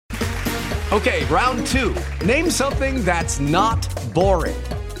Okay, round two. Name something that's not boring.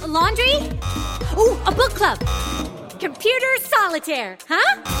 A laundry? Ooh, a book club. Computer solitaire,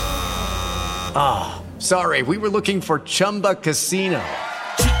 huh? Ah, sorry, we were looking for Chumba Casino.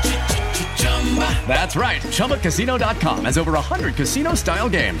 That's right, ChumbaCasino.com has over 100 casino-style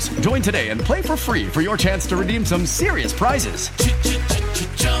games. Join today and play for free for your chance to redeem some serious prizes.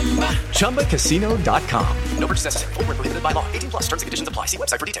 ChumbaCasino.com. No purchase necessary. Void where prohibited by law. 18 plus. Terms and conditions apply. See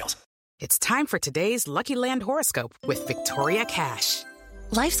website for details. It's time for today's Lucky Land horoscope with Victoria Cash.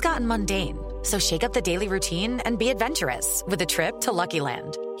 Life's gotten mundane, so shake up the daily routine and be adventurous with a trip to Lucky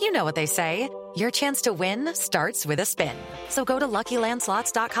Land. You know what they say. Your chance to win starts with a spin. So go to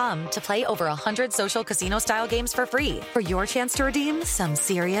LuckyLandSlots.com to play over 100 social casino-style games for free for your chance to redeem some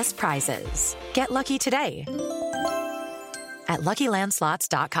serious prizes. Get lucky today at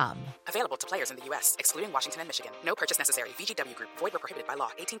LuckyLandSlots.com. Available to players in the U.S., excluding Washington and Michigan. No purchase necessary. VGW Group. Void where prohibited by law.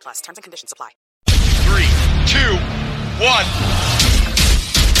 18 plus. Terms and conditions apply. 3, 2, 1.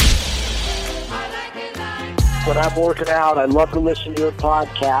 When I'm working out, I love to listen to your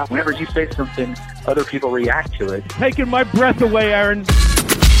podcast. Whenever you say something, other people react to it. Taking my breath away, Aaron.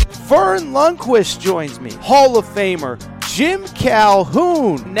 Vern Lundquist joins me. Hall of Famer Jim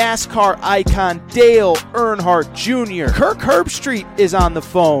Calhoun, NASCAR icon Dale Earnhardt Jr. Kirk Herbstreit is on the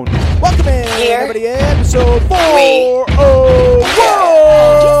phone. Welcome in, everybody, episode 401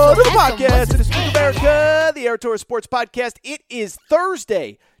 of the podcast. It is Speak America, the Air Tour Sports Podcast. It is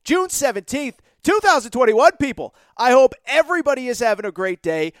Thursday, June 17th. 2021, people. I hope everybody is having a great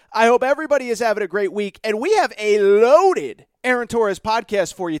day. I hope everybody is having a great week. And we have a loaded Aaron Torres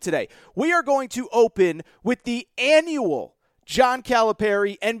podcast for you today. We are going to open with the annual John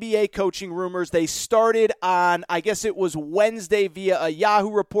Calipari NBA coaching rumors. They started on, I guess it was Wednesday via a Yahoo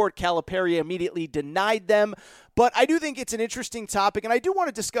report. Calipari immediately denied them. But I do think it's an interesting topic. And I do want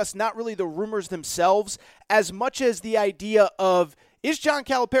to discuss not really the rumors themselves as much as the idea of, is John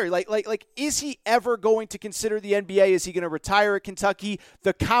Calipari, like, is he ever going to consider the NBA? Is he going to retire at Kentucky?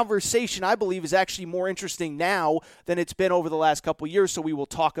 The conversation, I believe, is actually more interesting now than it's been over the last couple of years, so we will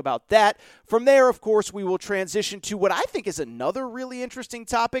talk about that. From there, of course, we will transition to what I think is another really interesting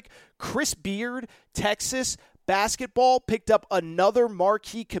topic. Chris Beard, Texas basketball, picked up another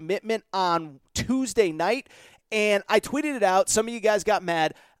marquee commitment on Tuesday night, and I tweeted it out. Some of you guys got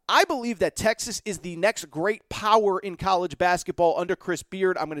mad. I believe that Texas is the next great power in college basketball under Chris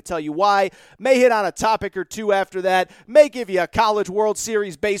Beard. I'm going to tell you why. May hit on a topic or two after that. May give you a College World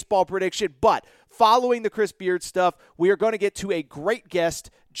Series baseball prediction. But following the Chris Beard stuff, we are going to get to a great guest,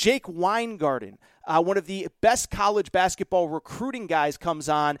 Jake Weingarten. One of the best college basketball recruiting guys comes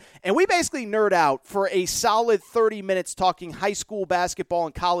on, and we basically nerd out for a solid 30 minutes talking high school basketball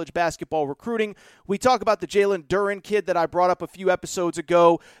and college basketball recruiting. We talk about the Jalen Duren kid that I brought up a few episodes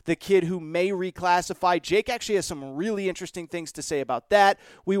ago, the kid who may reclassify. Jake actually has some really interesting things to say about that.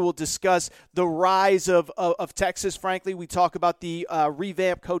 We will discuss the rise of Texas, frankly. We talk about the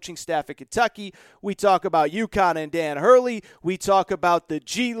revamped coaching staff at Kentucky. We talk about UConn and Dan Hurley. We talk about the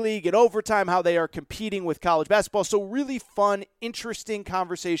G League and overtime, how they are competing with college basketball. So really fun, interesting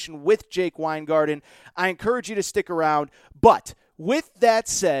conversation with Jake Weingarten. I encourage you to stick around. But with that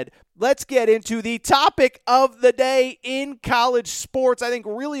said, let's get into the topic of the day in college sports. I think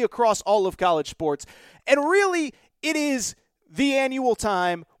really across all of college sports. And really, it is the annual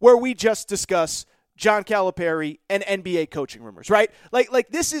time where we just discuss John Calipari and NBA coaching rumors, right? Like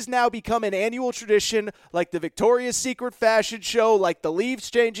this has now become an annual tradition, like the Victoria's Secret fashion show, like the leaves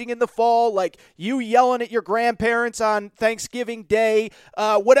changing in the fall, like you yelling at your grandparents on Thanksgiving Day,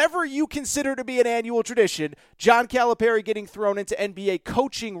 whatever you consider to be an annual tradition. John Calipari getting thrown into NBA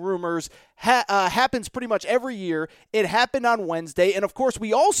coaching rumors happens pretty much every year. It happened on Wednesday, and of course,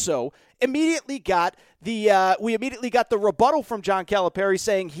 we also immediately got the rebuttal from John Calipari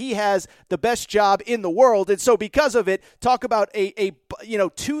saying he has the best job in the world, and so because of it, talk about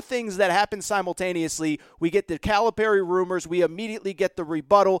two things that happen simultaneously. We get the Calipari rumors, we immediately get the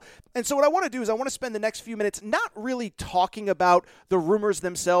rebuttal, and so what I want to do is I want to spend the next few minutes not really talking about the rumors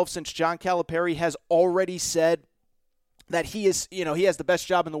themselves, since John Calipari has already said that he has the best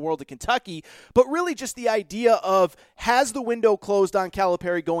job in the world at Kentucky, but really just the idea of, has the window closed on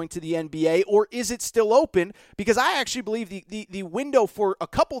Calipari going to the NBA, or is it still open? Because I actually believe the window, for a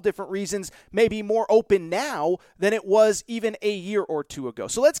couple different reasons, may be more open now than it was even a year or two ago.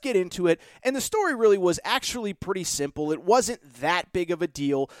 So let's get into it. And the story really was actually pretty simple. It wasn't that big of a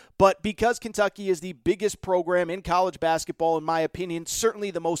deal, but because Kentucky is the biggest program in college basketball, in my opinion,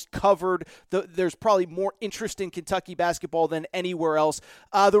 certainly the most covered, there's probably more interest in Kentucky basketball basketball than anywhere else.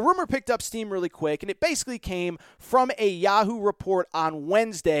 The rumor picked up steam really quick, and it basically came from a Yahoo report on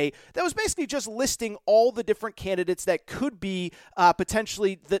Wednesday that was basically just listing all the different candidates that could be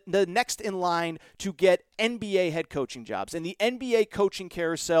potentially the next in line to get NBA head coaching jobs. And the NBA coaching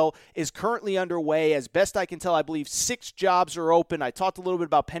carousel is currently underway. As best I can tell, I believe 6 jobs are open. I talked a little bit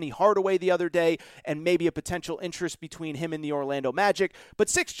about Penny Hardaway the other day and maybe a potential interest between him and the Orlando Magic. But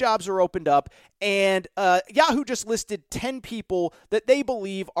 6 jobs are opened up, and Yahoo just listed 10 people that they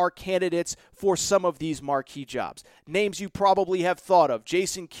believe are candidates for some of these marquee jobs. Names you probably have thought of: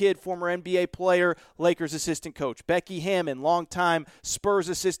 Jason Kidd, former NBA player, Lakers assistant coach; Becky Hammon, longtime Spurs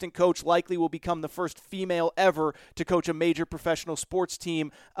assistant coach, likely will become the first female ever to coach a major professional sports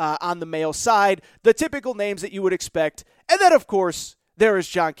team on the male side. The typical names that you would expect. And then, of course, there is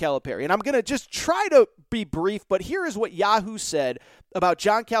John Calipari. And I'm going to just try to be brief, but here is what Yahoo said about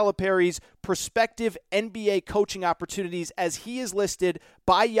John Calipari's prospective NBA coaching opportunities, as he is listed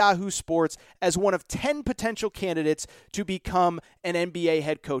by Yahoo Sports as one of 10 potential candidates to become an NBA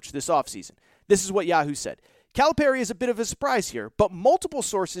head coach this offseason. This is what Yahoo said. Calipari is a bit of a surprise here, but multiple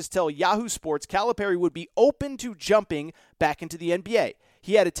sources tell Yahoo Sports Calipari would be open to jumping back into the NBA.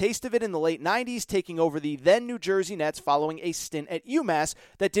 He had a taste of it in the late 90s, taking over the then New Jersey Nets following a stint at UMass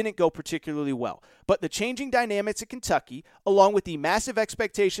that didn't go particularly well. But the changing dynamics at Kentucky, along with the massive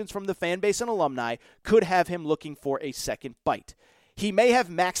expectations from the fan base and alumni, could have him looking for a second bite. He may have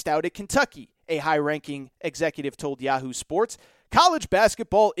maxed out at Kentucky, a high-ranking executive told Yahoo Sports. College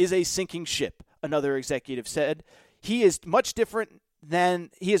basketball is a sinking ship, another executive said. He is much different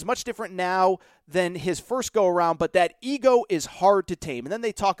now than his first go-around, but that ego is hard to tame. And then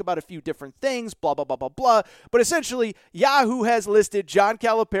they talk about a few different things, blah, blah, blah, blah, blah. But essentially, Yahoo has listed John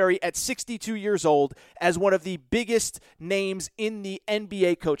Calipari at 62 years old as one of the biggest names in the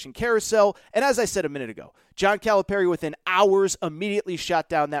NBA coaching carousel. And as I said a minute ago, John Calipari within hours immediately shot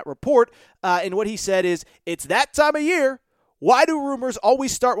down that report. And what he said is, "It's that time of year. Why do rumors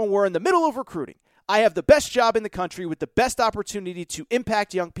always start when we're in the middle of recruiting? I have the best job in the country with the best opportunity to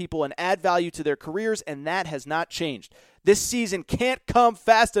impact young people and add value to their careers, and that has not changed. This season can't come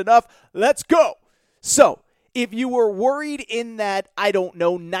fast enough. Let's go." So, if you were worried in that,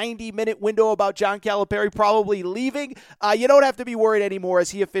 90-minute window about John Calipari probably leaving, you don't have to be worried anymore,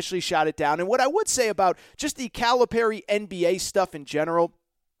 as he officially shot it down. And what I would say about just the Calipari NBA stuff in general,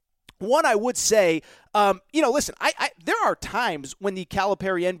 one, I would say, listen, there are times when the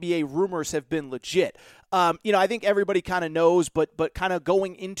Calipari NBA rumors have been legit. I think everybody kind of knows, but kind of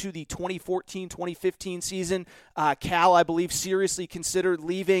going into the 2014-2015 season, Cal, I believe, seriously considered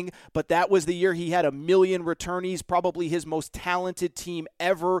leaving, but that was the year he had 1 million returnees, probably his most talented team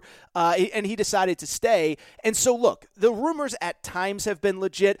ever, and he decided to stay. And so, look, the rumors at times have been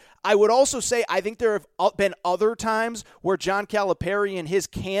legit. I would also say I think there have been other times where John Calipari and his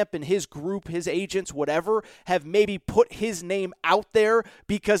camp and his group, his agents, whatever, have maybe put his name out there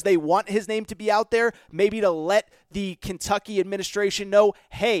because they want his name to be out there, maybe to let the Kentucky administration know,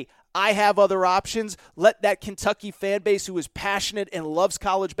 hey, I have other options. Let that Kentucky fan base who is passionate and loves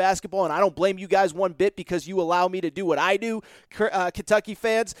college basketball, and I don't blame you guys one bit because you allow me to do what I do, Kentucky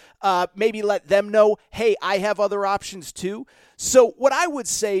fans, maybe let them know, hey, I have other options too. So what I would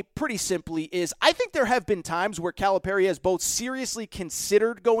say pretty simply is I think there have been times where Calipari has both seriously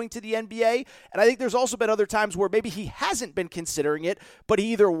considered going to the NBA, and I think there's also been other times where maybe he hasn't been considering it, but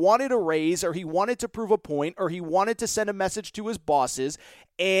he either wanted a raise or he wanted to prove a point or he wanted to send a message to his bosses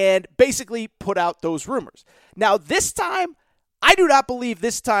and basically put out those rumors. Now, this time, I do not believe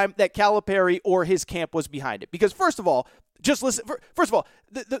this time that Calipari or his camp was behind it. Because first of all, just listen. First of all,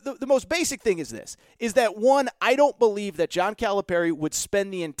 the most basic thing is this, is that, one, I don't believe that John Calipari would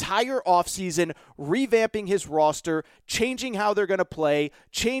spend the entire offseason revamping his roster, changing how they're going to play,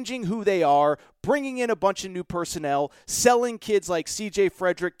 changing who they are, bringing in a bunch of new personnel, selling kids like C.J.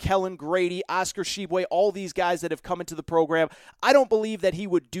 Frederick, Kellen Grady, Oscar Tshiebwe, all these guys that have come into the program. I don't believe that he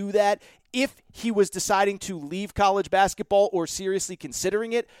would do that if he was deciding to leave college basketball or seriously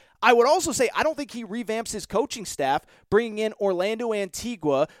considering it. I would also say I don't think he revamps his coaching staff, bringing in Orlando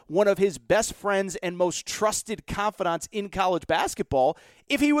Antigua, one of his best friends and most trusted confidants in college basketball,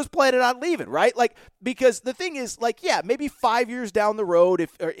 if he was planning on leaving, right? Because the thing is, maybe 5 years down the road,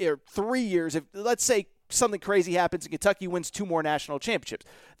 or 3 years, if let's say something crazy happens and Kentucky wins 2 more national championships.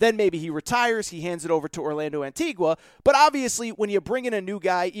 Then maybe he retires, he hands it over to Orlando Antigua. But obviously, when you bring in a new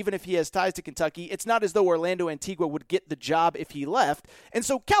guy, even if he has ties to Kentucky, it's not as though Orlando Antigua would get the job if he left. And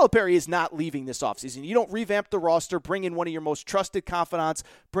so Calipari is not leaving this offseason. You don't revamp the roster, bring in one of your most trusted confidants,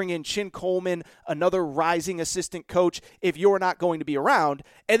 bring in Chin Coleman, another rising assistant coach, if you're not going to be around.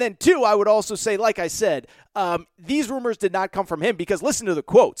 And then 2, I would also say, like I said, these rumors did not come from him because listen to the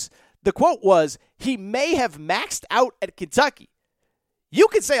quotes. The quote was, he may have maxed out at Kentucky. You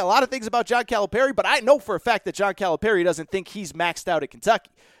could say a lot of things about John Calipari, but I know for a fact that John Calipari doesn't think he's maxed out at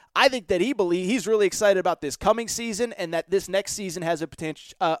Kentucky. I think that he's really excited about this coming season and that this next season has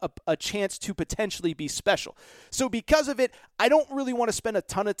a chance to potentially be special. So because of it, I don't really want to spend a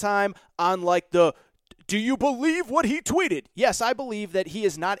ton of time on like do you believe what he tweeted? Yes, I believe that he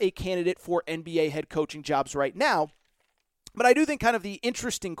is not a candidate for NBA head coaching jobs right now. But I do think kind of the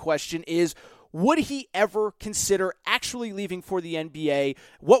interesting question is, would he ever consider actually leaving for the NBA?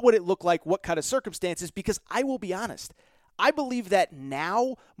 What would it look like? What kind of circumstances? Because I will be honest, I believe that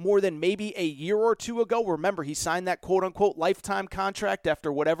now more than maybe a year or 2 ago. Remember, he signed that quote-unquote lifetime contract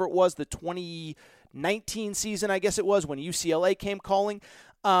after whatever it was, the 2019 season, I guess it was, when UCLA came calling.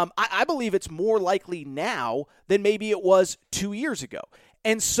 I believe it's more likely now than maybe it was 2 years ago.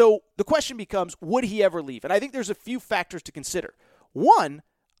 And so the question becomes, would he ever leave? And I think there's a few factors to consider. One,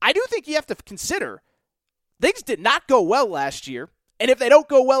 I do think you have to consider things did not go well last year. And if they don't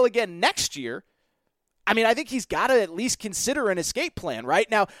go well again next year, I mean, I think he's got to at least consider an escape plan, right?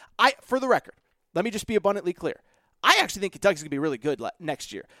 Now, for the record, let me just be abundantly clear. I actually think Kentucky's going to be really good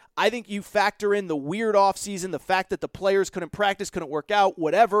next year. I think you factor in the weird offseason, the fact that the players couldn't practice, couldn't work out,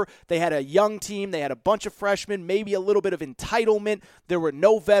 whatever. They had a young team. They had a bunch of freshmen, maybe a little bit of entitlement. There were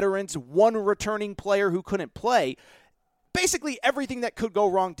no veterans, 1 returning player who couldn't play. Basically, everything that could go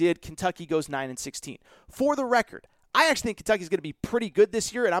wrong did. Kentucky goes 9-16. For the record, I actually think Kentucky's going to be pretty good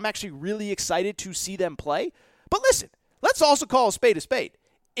this year, and I'm actually really excited to see them play. But listen, let's also call a spade a spade.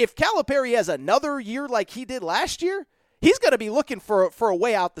 If Calipari has another year like he did last year, he's going to be looking for a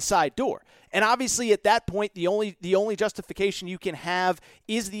way out the side door. And obviously at that point, the only justification you can have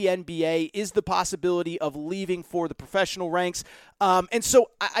is the NBA, is the possibility of leaving for the professional ranks. And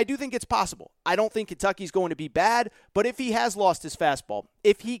so I do think it's possible. I don't think Kentucky's going to be bad, but if he has lost his fastball,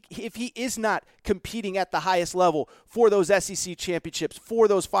 if he is not competing at the highest level for those SEC championships, for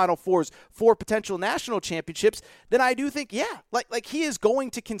those Final Fours, for potential national championships, then I do think, like he is going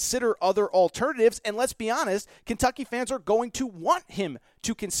to consider other alternatives. And let's be honest, Kentucky fans are going to want him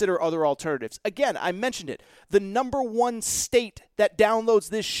to consider other alternatives. Again, I mentioned it. The number 1 state that downloads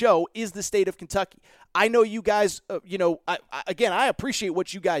this show is the state of Kentucky. I know you guys, I appreciate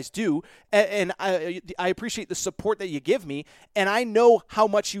what you guys do, and I appreciate the support that you give me, and I know how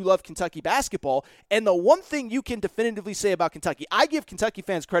much you love Kentucky basketball, and the one thing you can definitively say about Kentucky, I give Kentucky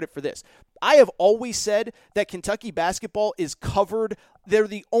fans credit for this. I have always said that Kentucky basketball is covered. They're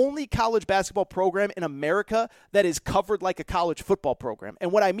the only college basketball program in America that is covered like a college football program,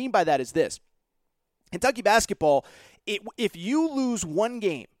 and what I mean by that is this. Kentucky basketball, if you lose one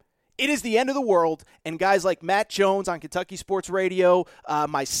game, it is the end of the world, and guys like Matt Jones on Kentucky Sports Radio,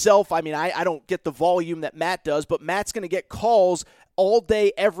 myself, I mean, I don't get the volume that Matt does, but Matt's going to get calls all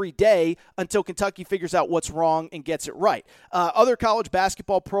day, every day until Kentucky figures out what's wrong and gets it right. Other college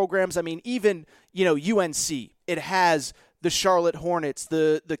basketball programs, I mean, even, UNC, it has the Charlotte Hornets,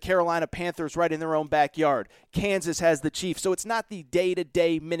 the Carolina Panthers right in their own backyard. Kansas has the Chiefs. So it's not the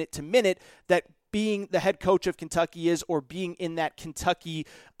day-to-day, minute-to-minute that being the head coach of Kentucky is, or being in that Kentucky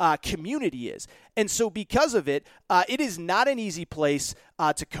community is. And so because of it, it is not an easy place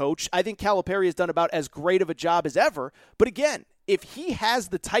to coach. I think Calipari has done about as great of a job as ever. But again, if he has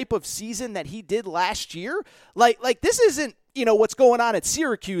the type of season that he did last year, like this isn't, what's going on at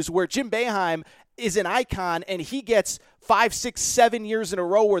Syracuse where Jim Boeheim is an icon and he gets 5, 6, 7 years in a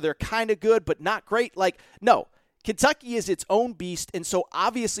row where they're kind of good but not great. No. Kentucky is its own beast, and so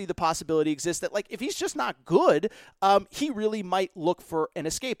obviously the possibility exists that, if he's just not good, he really might look for an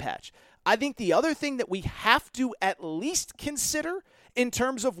escape hatch. I think the other thing that we have to at least consider in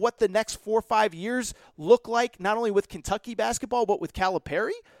terms of what the next 4 or 5 years look like, not only with Kentucky basketball, but with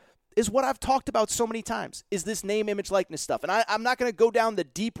Calipari, is what I've talked about so many times, is this name, image, likeness stuff. And I'm not going to go down the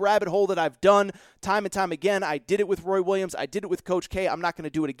deep rabbit hole that I've done time and time again. I did it with Roy Williams. I did it with Coach K. I'm not going to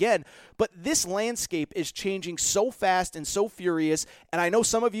do it again. But this landscape is changing so fast and so furious. And I know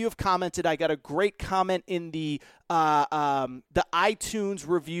some of you have commented. I got a great comment in the the iTunes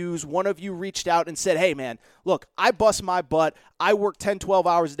reviews, one of you reached out and said, hey, man, look, I bust my butt. I work 10, 12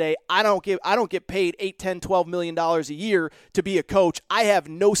 hours a day. I don't get paid $8, $10, $12 million a year to be a coach. I have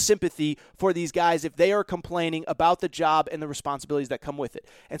no sympathy for these guys if they are complaining about the job and the responsibilities that come with it.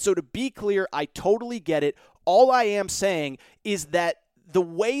 And so to be clear, I totally get it. All I am saying is that the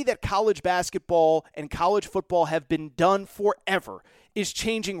way that college basketball and college football have been done forever is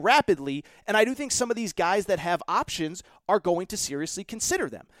changing rapidly, and I do think some of these guys that have options are going to seriously consider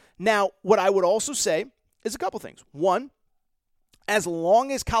them. Now, what I would also say is a couple things. One, as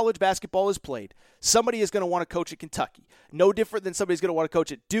long as college basketball is played, somebody is going to want to coach at Kentucky. No different than somebody's going to want to coach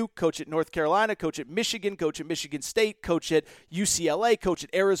at Duke, coach at North Carolina, coach at Michigan, coach at Michigan State, coach at UCLA, coach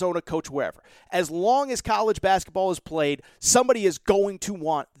at Arizona, coach wherever. As long as college basketball is played, somebody is going to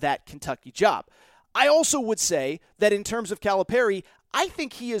want that Kentucky job. I also would say that in terms of Calipari, I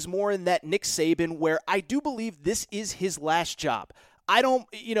think he is more in that Nick Saban where I do believe this is his last job.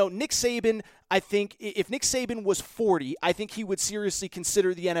 Nick Saban, I think if Nick Saban was 40, I think he would seriously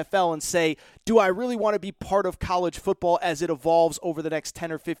consider the NFL and say, do I really want to be part of college football as it evolves over the next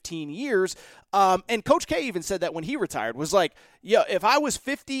 10 or 15 years? And Coach K even said that when he retired, was like, yeah, if I was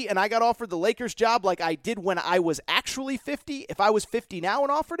 50 and I got offered the Lakers job like I did when I was actually 50, if I was 50 now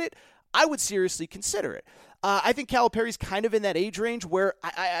and offered it, I would seriously consider it. I think Calipari's kind of in that age range where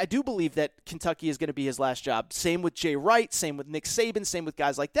I do believe that Kentucky is going to be his last job. Same with Jay Wright, same with Nick Saban, same with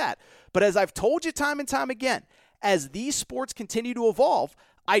guys like that. But as I've told you time and time again, as these sports continue to evolve,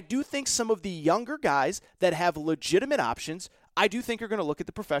 I do think some of the younger guys that have legitimate options, I do think are going to look at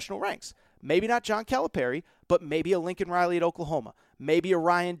the professional ranks. Maybe not John Calipari, but maybe a Lincoln Riley at Oklahoma. Maybe a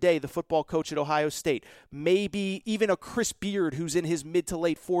Ryan Day, the football coach at Ohio State. Maybe even a Chris Beard who's in his mid to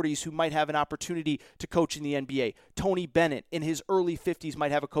late 40s who might have an opportunity to coach in the NBA. Tony Bennett in his early 50s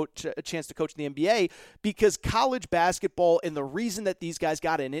might have a chance to coach in the NBA because college basketball and the reason that these guys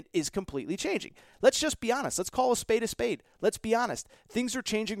got in it is completely changing. Let's just be honest. Let's call a spade a spade. Let's be honest. Things are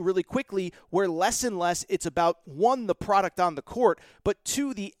changing really quickly where less and less it's about, one, the product on the court, but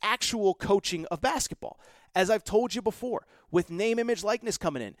two, the actual coaching of basketball. As I've told you before, with name, image, likeness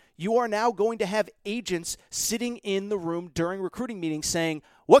coming in, you are now going to have agents sitting in the room during recruiting meetings saying,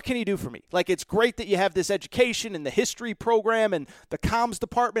 what can you do for me? Like, it's great that you have this education and the history program and the comms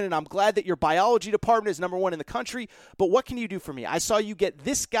department, and I'm glad that your biology department is number one in the country, but what can you do for me? I saw you get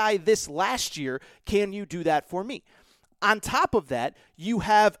this guy this last year. Can you do that for me? On top of that, you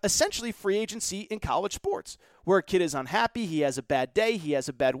have essentially free agency in college sports, where a kid is unhappy, he has a bad day, he has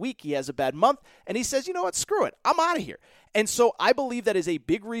a bad week, he has a bad month, and he says, you know what, screw it, I'm out of here. And so I believe that is a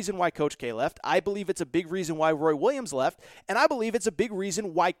big reason why Coach K left. I believe it's a big reason why Roy Williams left, and I believe it's a big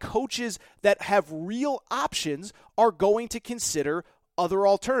reason why coaches that have real options are going to consider other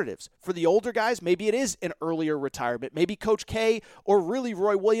alternatives. For the older guys, maybe it is an earlier retirement. Maybe Coach K or really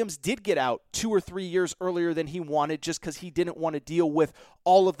Roy Williams did get out 2 or 3 years earlier than he wanted just because he didn't want to deal with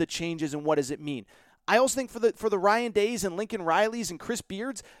all of the changes and what does it mean. I also think for the Ryan Days and Lincoln Rileys and Chris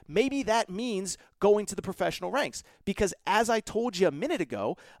Beards, maybe that means going to the professional ranks. Because as I told you a minute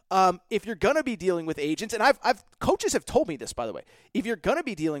ago, if you're going to be dealing with agents, and coaches have told me this, by the way, if you're going to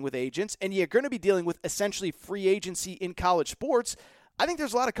be dealing with agents and you're going to be dealing with essentially free agency in college sports, I think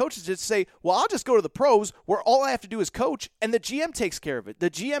there's a lot of coaches that say, well, I'll just go to the pros where all I have to do is coach and the GM takes care of it. The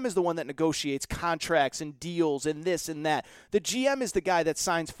GM is the one that negotiates contracts and deals and this and that. The GM is the guy that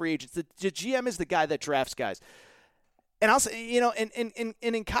signs free agents. The GM is the guy that drafts guys. And I'll say, and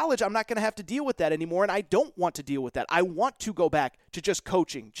in college, I'm not going to have to deal with that anymore, and I don't want to deal with that. I want to go back to just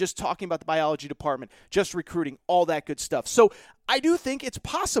coaching, just talking about the biology department, just recruiting, all that good stuff. So I do think it's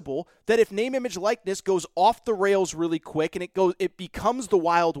possible that if name, image, likeness goes off the rails really quick and it becomes the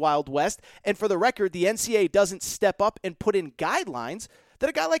wild, wild west, and for the record, the NCAA doesn't step up and put in guidelines, that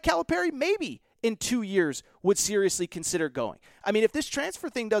a guy like Calipari maybe in 2 years would seriously consider going. I mean, if this transfer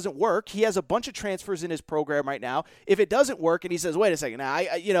thing doesn't work, he has a bunch of transfers in his program right now. If it doesn't work and he says, wait a second, now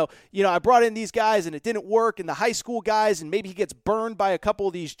I brought in these guys and it didn't work, and the high school guys, and maybe he gets burned by a couple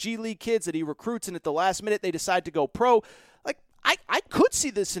of these G League kids that he recruits, and at the last minute they decide to go pro. Like, I could see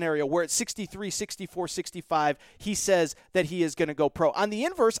this scenario where at 63, 64, 65, he says that he is going to go pro. On the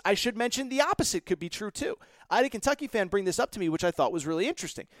inverse, I should mention the opposite could be true too. I had a Kentucky fan bring this up to me, which I thought was really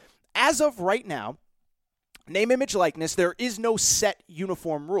interesting. As of right now, name, image, likeness, there is no set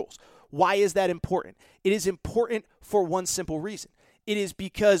uniform rules. Why is that important? It is important for one simple reason. It is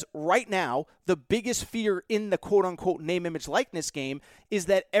because right now, the biggest fear in the quote-unquote name, image, likeness game is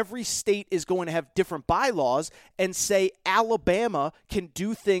that every state is going to have different bylaws and say Alabama can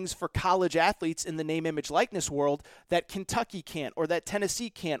do things for college athletes in the name, image, likeness world that Kentucky can't, or that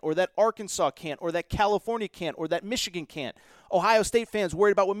Tennessee can't, or that Arkansas can't, or that California can't, or that Michigan can't. Ohio State fans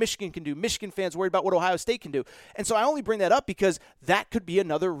worried about what Michigan can do. Michigan fans worried about what Ohio State can do. And so I only bring that up because that could be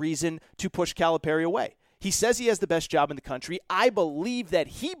another reason to push Calipari away. He says he has the best job in the country. I believe that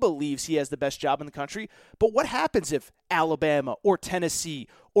he believes he has the best job in the country. But what happens if Alabama or Tennessee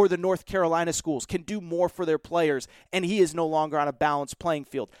or the North Carolina schools can do more for their players and he is no longer on a balanced playing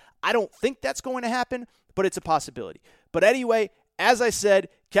field? I don't think that's going to happen, but it's a possibility. But anyway, as I said,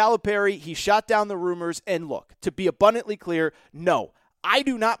 Calipari, he shot down the rumors. And look, to be abundantly clear, no, I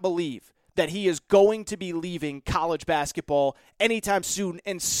do not believe that he is going to be leaving college basketball anytime soon,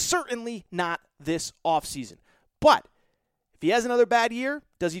 and certainly not this offseason. But if he has another bad year,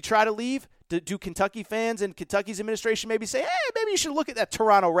 does he try to leave? Do Kentucky fans and Kentucky's administration maybe say, hey, maybe you should look at that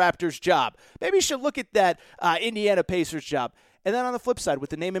Toronto Raptors job. Maybe you should look at that Indiana Pacers job. And then on the flip side,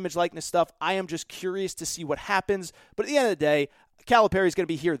 with the name, image, likeness stuff, I am just curious to see what happens. But at the end of the day, Calipari is going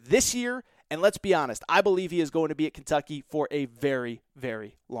to be here this year. And let's be honest, I believe he is going to be at Kentucky for a very,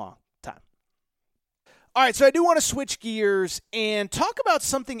 very long time. All right, so I do want to switch gears and talk about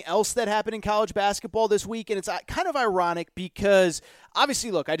something else that happened in college basketball this week. And it's kind of ironic because,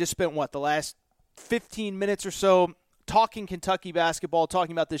 obviously, look, I just spent, the last 15 minutes or so talking Kentucky basketball,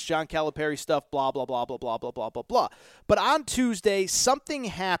 talking about this John Calipari stuff, blah, blah, blah, blah, blah, blah, blah, blah, blah. But on Tuesday, something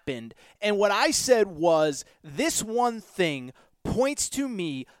happened, and what I said was this one thing points to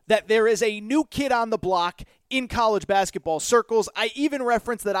me that there is a new kid on the block in college basketball circles. I even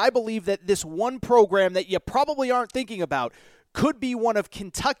referenced that I believe that this one program that you probably aren't thinking about could be one of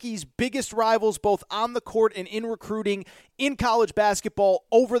Kentucky's biggest rivals, both on the court and in recruiting in college basketball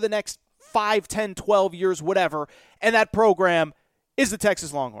over the next 5, 10, 12 years, whatever. And that program is the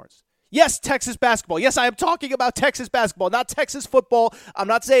Texas Longhorns. Yes, Texas basketball. Yes, I am talking about Texas basketball, not Texas football. I'm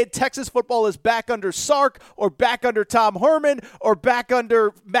not saying Texas football is back under Sark or back under Tom Herman or back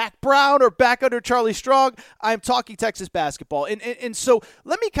under Mac Brown or back under Charlie Strong. I'm talking Texas basketball. And so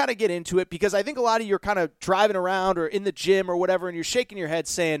let me kind of get into it because I think a lot of you are kind of driving around or in the gym or whatever, and you're shaking your head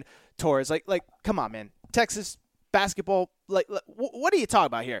saying, Torres, like, come on, man. Texas basketball, what are you talking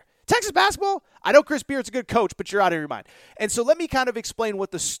about here? Texas basketball? I know Chris Beard's a good coach, but you're out of your mind. And so let me kind of explain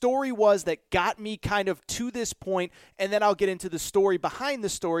what the story was that got me kind of to this point, and then I'll get into the story behind the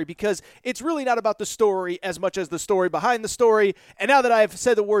story because it's really not about the story as much as the story behind the story. And now that I've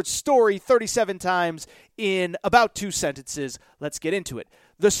said the word story 37 times in about 2 sentences, let's get into it.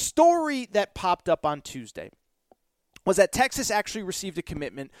 The story that popped up on Tuesday was that Texas actually received a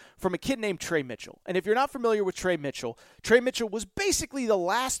commitment from a kid named Trey Mitchell. And if you're not familiar with Trey Mitchell was basically the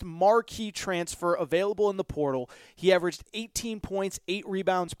last marquee transfer available in the portal. He averaged 18 points, 8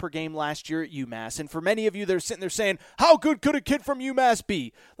 rebounds per game last year at UMass. And for many of you that are sitting there saying, how good could a kid from UMass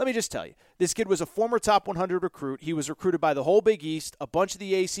be? Let me just tell you, this kid was a former top 100 recruit. He was recruited by the whole Big East, a bunch of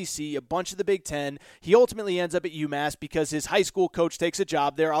the ACC, a bunch of the Big Ten. He ultimately ends up at UMass because his high school coach takes a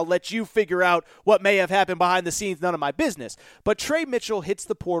job there. I'll let you figure out what may have happened behind the scenes. None of my business. But Trey Mitchell hits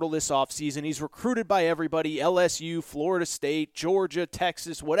the portal this offseason. He's recruited by everybody, LSU, Florida State, Georgia,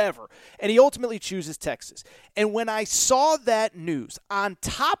 Texas, whatever. And he ultimately chooses Texas. And when I saw that news, on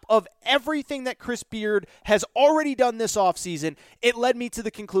top of everything that Chris Beard has already done this offseason, it led me to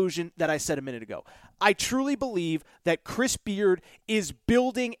the conclusion that I said a minute ago. I truly believe that Chris Beard is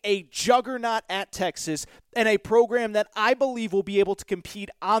building a juggernaut at Texas and a program that I believe will be able to compete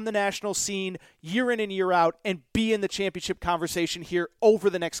on the national scene year in and year out and be in the championship conversation here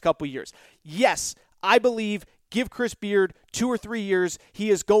over the next couple years. Yes, I believe give Chris Beard 2 or 3 years, he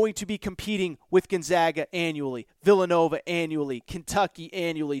is going to be competing with Gonzaga annually, Villanova annually, Kentucky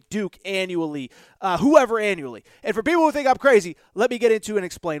annually, Duke annually, whoever annually. And for people who think I'm crazy, let me get into and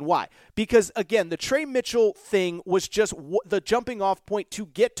explain why. Because, again, the Trey Mitchell thing was just the jumping off point to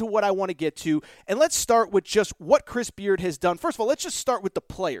get to what I want to get to. And let's start with just what Chris Beard has done. First of all, let's just start with the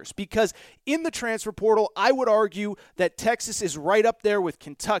players. Because in the transfer portal, I would argue that Texas is right up there with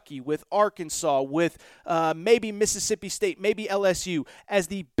Kentucky, with Arkansas, with maybe Mississippi State, maybe LSU, as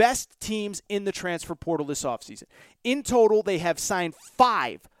the best teams in the transfer portal this offseason. In total, they have signed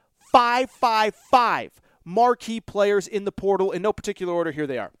five marquee players in the portal. In no particular order, here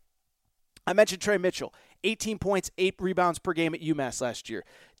they are. I mentioned Trey Mitchell, 18 points, 8 rebounds per game at UMass last year.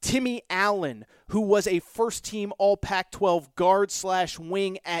 Timmy Allen, who was a first-team All-Pac-12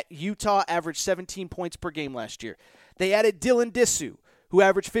 guard/wing at Utah, averaged 17 points per game last year. They added Dylan Disu, who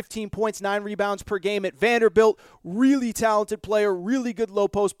averaged 15 points, 9 rebounds per game at Vanderbilt. Really talented player, really good low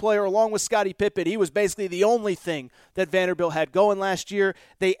post player, along with Scottie Pippen. He was basically the only thing that Vanderbilt had going last year.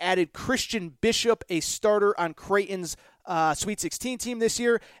 They added Christian Bishop, a starter on Creighton's Sweet 16 team this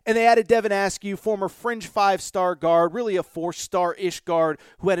year, and they added Devin Askew, former fringe 5-star guard, really a 4-star-ish guard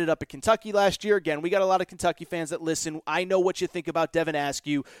who ended up at Kentucky last year. Again, we got a lot of Kentucky fans that listen. I know what you think about Devin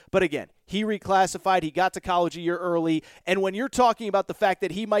Askew, but again, he reclassified. He got to college a year early, and when you're talking about the fact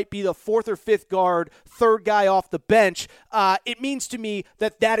that he might be the 4th or 5th guard, 3rd guy off the bench, it means to me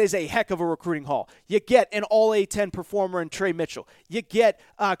that that is a heck of a recruiting haul. You get an All-A-10 performer in Trey Mitchell. You get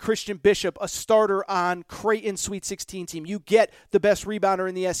Christian Bishop, a starter on Creighton's Sweet 16 team. You get the best rebounder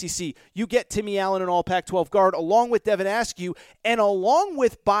in the SEC. You get Timmy Allen, an all Pac-12 guard, along with Devin Askew, and along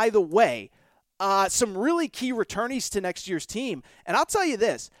with, by the way, some really key returnees to next year's team. And I'll tell you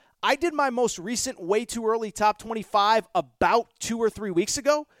this, I did my most recent way too early top 25 about 2 or 3 weeks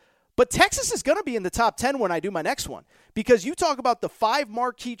ago, but Texas is going to be in the top 10 when I do my next one. Because you talk about the 5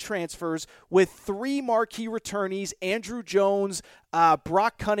 marquee transfers with 3 marquee returnees, Andrew Jones,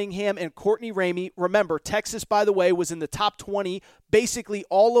 Brock Cunningham, and Courtney Ramey. Remember, Texas, by the way, was in the top 20 basically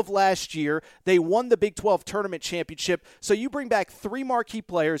all of last year. They won the Big 12 tournament championship. So you bring back 3 marquee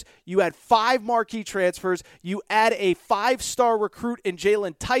players. You add 5 marquee transfers. You add a 5-star recruit in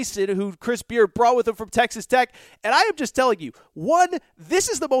Jalen Tyson, who Chris Beard brought with him from Texas Tech. And I am just telling you, one, this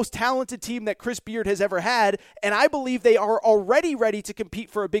is the most talented team that Chris Beard has ever had, and I believe they are already ready to compete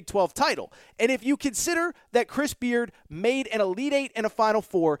for a Big 12 title. And if you consider that Chris Beard made an Elite 8 and a Final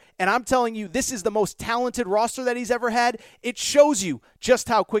Four, and I'm telling you this is the most talented roster that he's ever had, it shows you just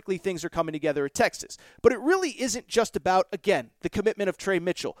how quickly things are coming together at Texas. But it really isn't just about, again, the commitment of Trey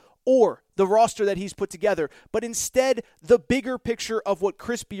Mitchell or the roster that he's put together, but instead the bigger picture of what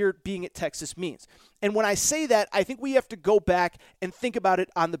Chris Beard being at Texas means. And when I say that, I think we have to go back and think about it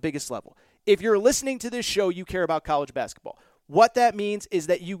on the biggest level. If you're listening to this show, you care about college basketball. What that means is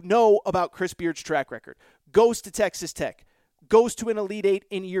that you know about Chris Beard's track record. Goes to Texas Tech, goes to an Elite 8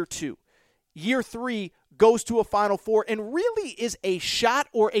 in year 2. Year 3 goes to a Final Four and really is a shot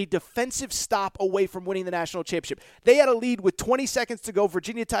or a defensive stop away from winning the national championship. They had a lead with 20 seconds to go.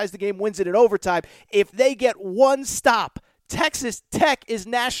 Virginia ties the game, wins it in overtime. If they get one stop, Texas Tech is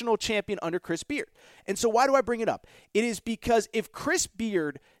national champion under Chris Beard. And so why do I bring it up? It is because if Chris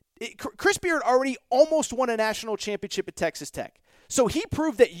Beard already almost won a national championship at Texas Tech. So he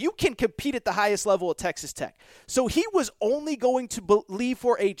proved that you can compete at the highest level at Texas Tech. So he was only going to leave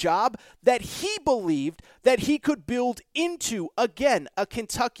for a job that he believed that he could build into, again, a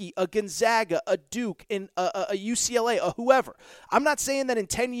Kentucky, a Gonzaga, a Duke, and a UCLA, a whoever. I'm not saying that in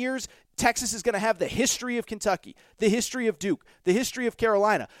 10 years Texas is going to have the history of Kentucky, the history of Duke, the history of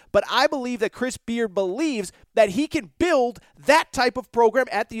Carolina. But I believe that Chris Beard believes that he can build that type of program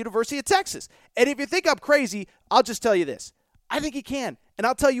at the University of Texas. And if you think I'm crazy, I'll just tell you this. I think he can, and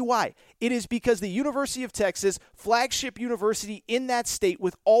I'll tell you why. It is because the University of Texas, flagship university in that state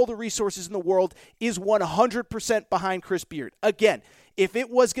with all the resources in the world, is 100% behind Chris Beard. Again, if it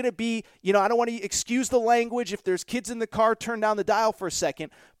was going to be, I don't want to excuse the language. If there's kids in the car, turn down the dial for a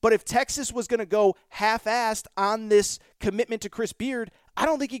second. But if Texas was going to go half-assed on this commitment to Chris Beard, I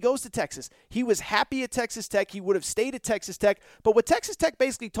don't think he goes to Texas. He was happy at Texas Tech. He would have stayed at Texas Tech. But what Texas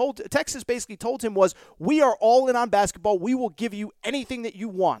basically told him was, we are all in on basketball. We will give you anything that you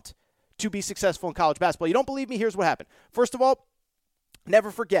want to be successful in college basketball. You don't believe me? Here's what happened. First of all,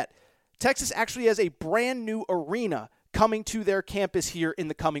 never forget, Texas actually has a brand new arena coming to their campus here in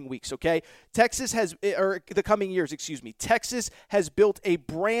the coming weeks, okay? Texas has built a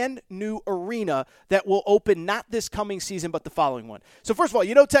brand new arena that will open not this coming season, but the following one. So first of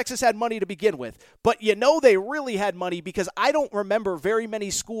all, Texas had money to begin with, but they really had money because I don't remember very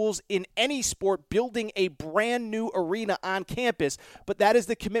many schools in any sport building a brand new arena on campus, but that is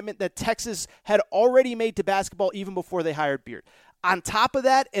the commitment that Texas had already made to basketball even before they hired Beard. On top of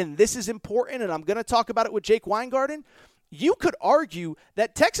that, and this is important, and I'm going to talk about it with Jake Weingarten, you could argue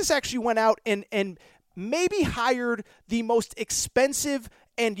that Texas actually went out and maybe hired the most expensive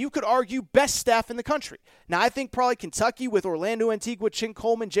and you could argue best staff in the country. Now, I think probably Kentucky with Orlando Antigua, Chin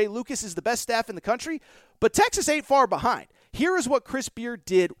Coleman, Jay Lucas is the best staff in the country, but Texas ain't far behind. Here is what Chris Beard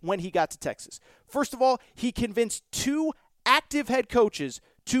did when he got to Texas. First of all, he convinced 2 active head coaches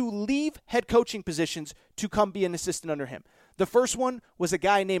to leave head coaching positions to come be an assistant under him. The first one was a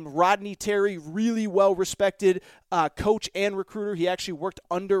guy named Rodney Terry, really well-respected coach and recruiter. He actually worked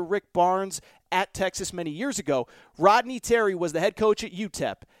under Rick Barnes at Texas many years ago. Rodney Terry was the head coach at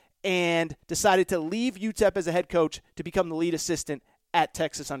UTEP and decided to leave UTEP as a head coach to become the lead assistant at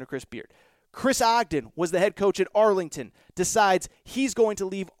Texas under Chris Beard. Chris Ogden was the head coach at Arlington, decides he's going to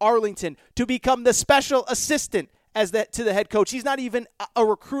leave Arlington to become the special assistant to the head coach. He's not even a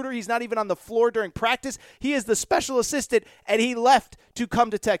recruiter. He's not even on the floor during practice. He is the special assistant, and he left to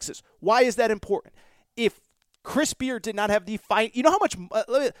come to Texas. Why is that important? If Chris Beard did not have the you know how much,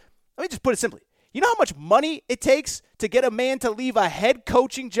 let me just put it simply. You know how much money it takes to get a man to leave a head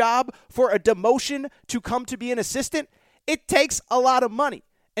coaching job for a demotion to come to be an assistant? It takes a lot of money.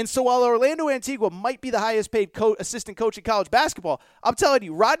 And so while Orlando Antigua might be the highest paid assistant coach in college basketball, I'm telling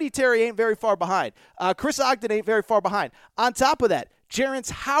you, Rodney Terry ain't very far behind. Chris Ogden ain't very far behind. On top of that, Jerrance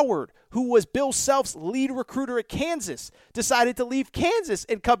Howard, who was Bill Self's lead recruiter at Kansas, decided to leave Kansas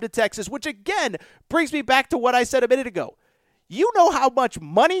and come to Texas, which again brings me back to what I said a minute ago. You know how much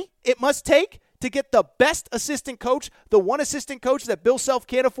money it must take to get the best assistant coach, the one assistant coach that Bill Self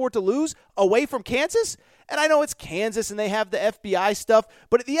can't afford to lose, away from Kansas? And I know it's Kansas and they have the FBI stuff,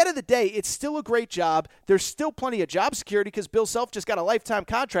 but at the end of the day, it's still a great job. There's still plenty of job security because Bill Self just got a lifetime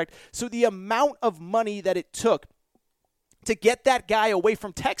contract. So the amount of money that it took to get that guy away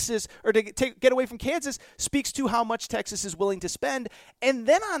from Texas or to get away from Kansas speaks to how much Texas is willing to spend. And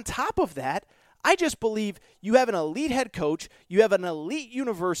then on top of that, I just believe you have an elite head coach, you have an elite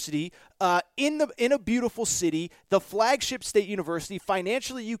university in a beautiful city, the flagship state university.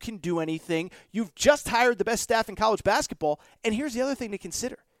 Financially, you can do anything. You've just hired the best staff in college basketball. And here's the other thing to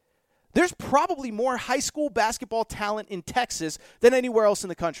consider. There's probably more high school basketball talent in Texas than anywhere else in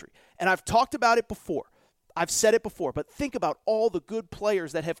the country. And I've talked about it before. I've said it before, but think about all the good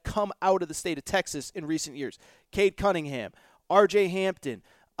players that have come out of the state of Texas in recent years. Cade Cunningham, R.J. Hampton,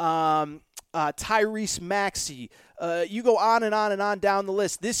 Tyrese Maxey. You go on and on and on down the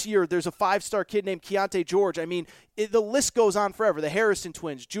list. This year, there's a 5-star kid named Keontae George. I mean, the list goes on forever. The Harrison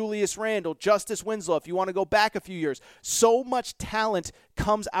twins, Julius Randle, Justice Winslow, if you want to go back a few years. So much talent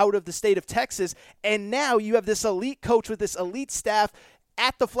comes out of the state of Texas, and now you have this elite coach with this elite staff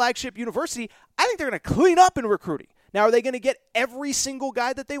at the flagship university. I think they're going to clean up in recruiting. Now, are they going to get every single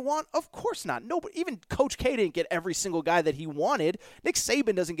guy that they want? Of course not. No, but even Coach K didn't get every single guy that he wanted. Nick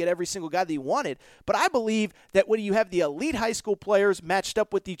Saban doesn't get every single guy that he wanted. But I believe that when you have the elite high school players matched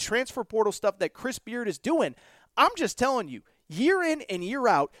up with the transfer portal stuff that Chris Beard is doing, I'm just telling you, year in and year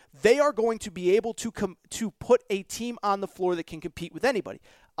out, they are going to be able to put a team on the floor that can compete with anybody.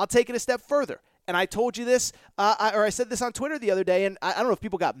 I'll take it a step further. And I told you this, I said this on Twitter the other day, and I don't know if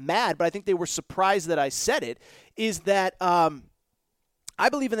people got mad, but I think they were surprised that I said it, is that I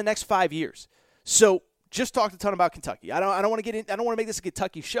believe in the next 5 years. So just talked a ton about Kentucky. I don't want to make this a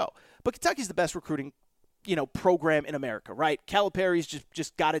Kentucky show, but Kentucky's the best recruiting program in America, right? Calipari's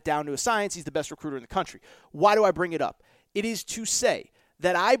just got it down to a science. He's the best recruiter in the country. Why do I bring it up? It is to say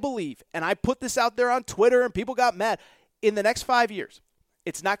that I believe, and I put this out there on Twitter, and people got mad, in the next 5 years,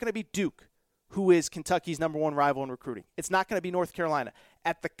 it's not going to be Duke, who is Kentucky's number one rival in recruiting. It's not going to be North Carolina.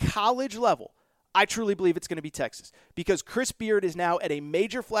 At the college level, I truly believe it's going to be Texas because Chris Beard is now at a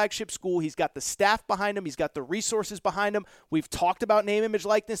major flagship school. He's got the staff behind him. He's got the resources behind him. We've talked about name, image,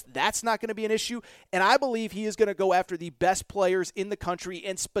 likeness. That's not going to be an issue. And I believe he is going to go after the best players in the country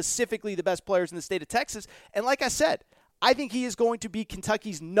and specifically the best players in the state of Texas. And like I said, I think he is going to be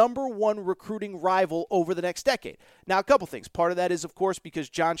Kentucky's number one recruiting rival over the next decade. Now, a couple things. Part of that is, of course, because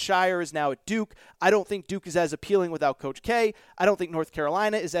John Shire is now at Duke. I don't think Duke is as appealing without Coach K. I don't think North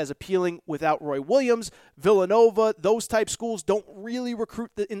Carolina is as appealing without Roy Williams. Villanova, those type schools don't really recruit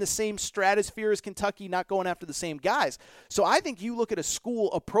in the same stratosphere as Kentucky, not going after the same guys. So I think you look at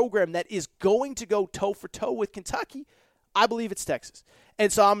a program that is going to go toe-for-toe with Kentucky, I believe it's Texas.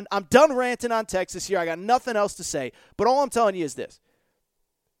 And so I'm done ranting on Texas here. I got nothing else to say. But all I'm telling you is this.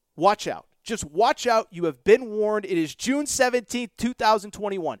 Watch out. Just watch out. You have been warned. It is June 17th,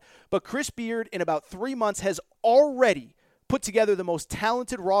 2021. But Chris Beard, in about 3 months, has already put together the most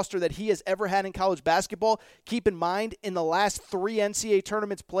talented roster that he has ever had in college basketball. Keep in mind, in the last 3 NCAA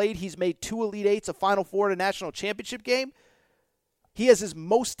tournaments played, he's made 2 Elite Eights, a Final Four, and a national championship game. He has his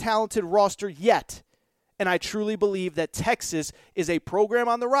most talented roster yet. And I truly believe that Texas is a program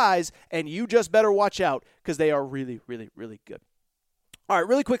on the rise, and you just better watch out because they are really, really, really good. All right,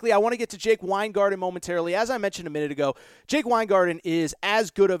 really quickly, I want to get to Jake Weingarten momentarily. As I mentioned a minute ago, Jake Weingarten is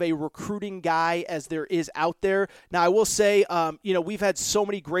as good of a recruiting guy as there is out there. Now, I will say, we've had so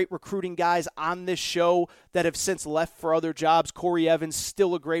many great recruiting guys on this show that have since left for other jobs. Corey Evans,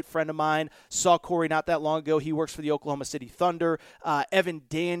 still a great friend of mine. Saw Corey not that long ago. He works for the Oklahoma City Thunder. Evan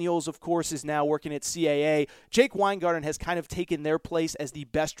Daniels, of course, is now working at CAA. Jake Weingarten has kind of taken their place as the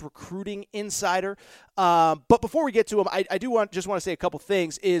best recruiting insider. But before we get to him, I do just want to say a couple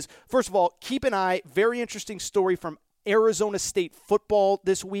things is, first of all, keep an eye, very interesting story from Arizona State football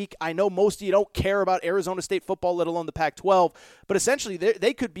this week. I know most of you don't care about Arizona State football, let alone the Pac-12, but essentially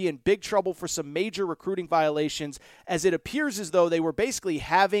they could be in big trouble for some major recruiting violations, as it appears as though they were basically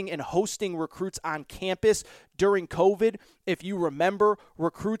having and hosting recruits on campus during COVID. If you remember,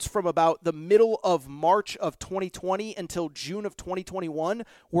 recruits from about the middle of March of 2020 until June of 2021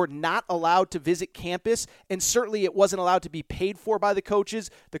 were not allowed to visit campus, and certainly it wasn't allowed to be paid for by the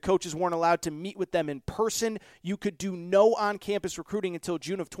coaches. The coaches weren't allowed to meet with them in person. You could do no on-campus recruiting until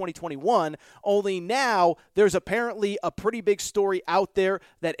June of 2021. Only now there's apparently a pretty big story out there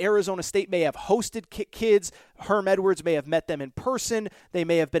that Arizona State may have hosted kids. Herm Edwards may have met them in person. They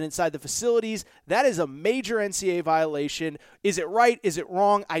may have been inside the facilities. That is a major NCAA violation. Is it right? Is it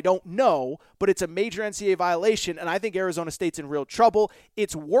wrong? I don't know, but it's a major NCAA violation, and I think Arizona State's in real trouble.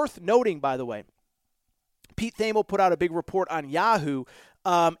 It's worth noting, by the way, Pete Thamel put out a big report on Yahoo,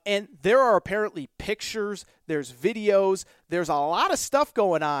 and there are apparently pictures, there's videos, there's a lot of stuff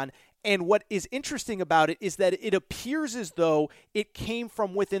going on. And what is interesting about it is that it appears as though it came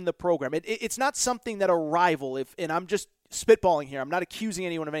from within the program. It's not something that a rival, and I'm just spitballing here, I'm not accusing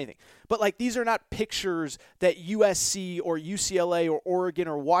anyone of anything, but like these are not pictures that USC or UCLA or Oregon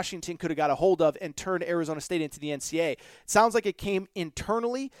or Washington could have got a hold of and turned Arizona State into the NCAA. It sounds like it came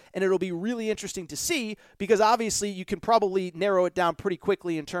internally, and it'll be really interesting to see, because obviously you can probably narrow it down pretty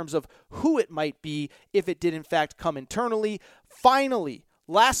quickly in terms of who it might be if it did in fact come internally. Finally,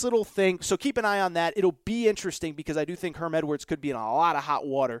 last little thing, so keep an eye on that. It'll be interesting because I do think Herm Edwards could be in a lot of hot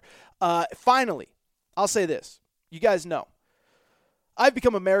water. Finally, I'll say this. You guys know, I've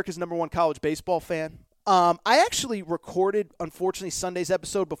become America's #1 college baseball fan. I actually recorded, unfortunately, Sunday's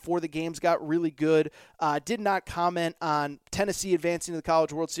episode before the games got really good. Did not comment on Tennessee advancing to the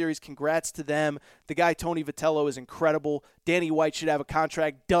College World Series. Congrats to them. The guy, Tony Vitello, is incredible. Danny White should have a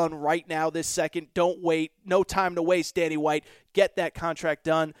contract done right now this second. Don't wait. No time to waste, Danny White. Get that contract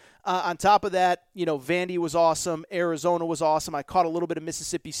done. On top of that, Vandy was awesome. Arizona was awesome. I caught a little bit of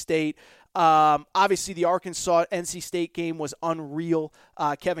Mississippi State. Obviously, the Arkansas-NC State game was unreal.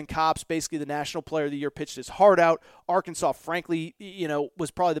 Kevin Kopps, basically the National Player of the Year, pitched his heart out. Arkansas, frankly, was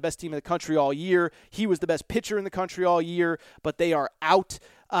probably the best team in the country all year. He was the best pitcher in the country all year, but they are out.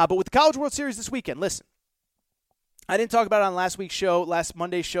 But with the College World Series this weekend, listen, I didn't talk about it on last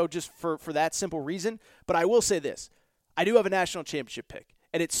Monday's show, just for that simple reason, but I will say this. I do have a national championship pick,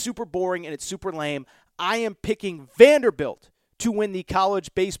 and it's super boring and it's super lame. I am picking Vanderbilt to win the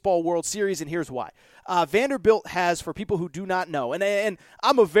College Baseball World Series, and here's why. Vanderbilt has, for people who do not know, and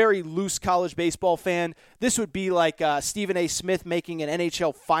I'm a very loose college baseball fan. This would be like Stephen A. Smith making an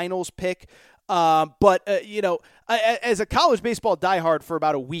NHL Finals pick. But as a college baseball diehard for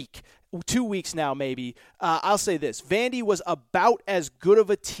about a week, 2 weeks now maybe, I'll say this. Vandy was about as good of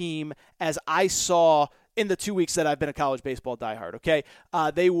a team as I saw in the 2 weeks that I've been a college baseball diehard, okay?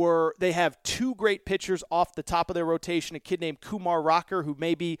 They have two great pitchers off the top of their rotation, a kid named Kumar Rocker, who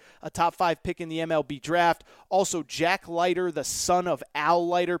may be a top 5 pick in the MLB draft. Also, Jack Leiter, the son of Al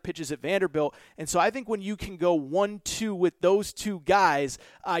Leiter, pitches at Vanderbilt. And so I think when you can go 1-2 with those two guys,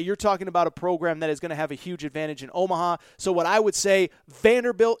 you're talking about a program that is going to have a huge advantage in Omaha. So what I would say,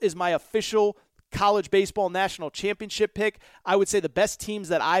 Vanderbilt is my official college baseball national championship pick. I would say the best teams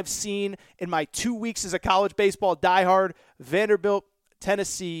that I've seen in my 2 weeks as a college baseball diehard, Vanderbilt,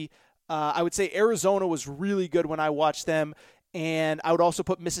 Tennessee. I would say Arizona was really good when I watched them. And I would also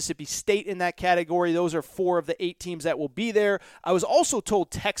put Mississippi State in that category. Those are 4 of the 8 teams that will be there. I was also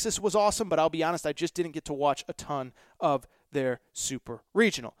told Texas was awesome, but I'll be honest, I just didn't get to watch a ton of their super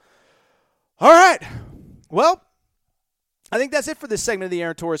regional. All right. Well, I think that's it for this segment of the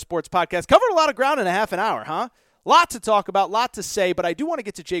Aaron Torres Sports Podcast. Covered a lot of ground in a half an hour, huh? Lot to talk about, lot to say, but I do want to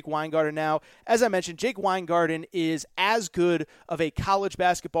get to Jake Weingarten now. As I mentioned, Jake Weingarten is as good of a college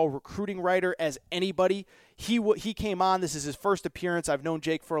basketball recruiting writer as anybody. He came on. This is his first appearance. I've known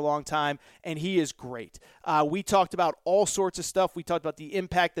Jake for a long time, and he is great. We talked about all sorts of stuff. We talked about the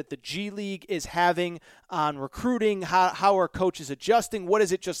impact that the G League is having on recruiting, how our coach is adjusting, what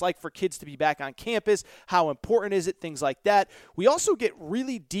is it just like for kids to be back on campus, how important is it, things like that. We also get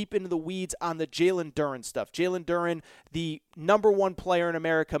really deep into the weeds on the Jalen Duren stuff. Jalen Duren, the #1 player in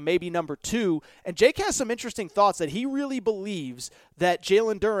America, maybe #2, and Jake has some interesting thoughts that he really believes that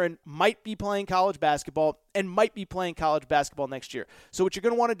Jalen Duren might be playing college basketball and might be playing college basketball next year. So what you're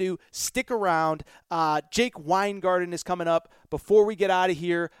going to want to do, stick around. Jake Weingarten is coming up. Before we get out of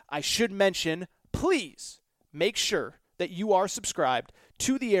here, I should mention, please make sure that you are subscribed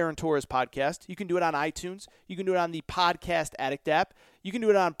to the Aaron Torres podcast. You can do it on iTunes. You can do it on the Podcast Addict app. You can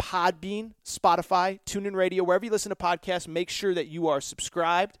do it on Podbean, Spotify, TuneIn Radio, wherever you listen to podcasts. Make sure that you are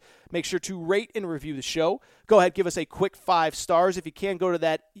subscribed. Make sure to rate and review the show. Go ahead, give us a quick 5 stars. If you can, go to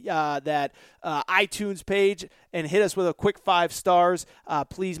that iTunes page and hit us with a quick 5 stars.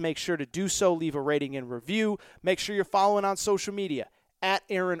 Please make sure to do so. Leave a rating and review. Make sure you're following on social media, at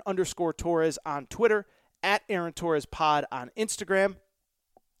Aaron_Torres on Twitter, at Aaron Torres Pod on Instagram,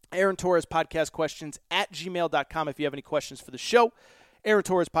 Aaron Torres Podcast Questions at gmail.com if you have any questions for the show. Aaron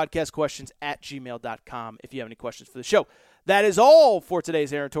Torres Podcast Questions at gmail.com if you have any questions for the show. That is all for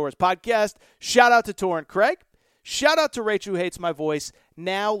today's Aaron Torres Podcast. Shout out to Torrin Craig. Shout out to Rachel, who hates my voice.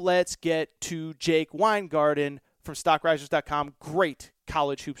 Now let's get to Jake Weingarten from StockRisers.com. Great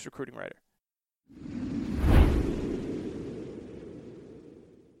college hoops recruiting writer.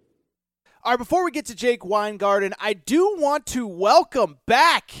 All right, before we get to Jake Weingarten, I do want to welcome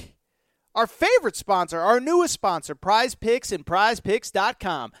back our favorite sponsor, our newest sponsor, Prize Picks and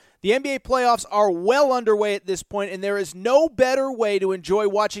PrizePicks.com. The NBA playoffs are well underway at this point, and there is no better way to enjoy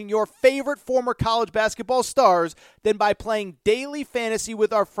watching your favorite former college basketball stars than by playing daily fantasy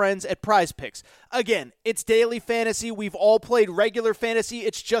with our friends at Prize Picks. Again, it's daily fantasy. We've all played regular fantasy.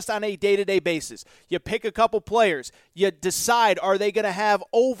 It's just on a day-to-day basis. You pick a couple players. You decide, are they going to have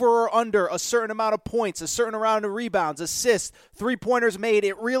over or under a certain amount of points, a certain amount of rebounds, assists, three-pointers made.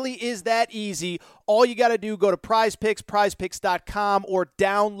 It really is that easy. All you got to do, go to Prize Picks, PrizePicks.com, or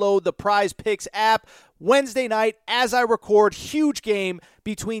download the Prize Picks app. Wednesday night, as I record, huge game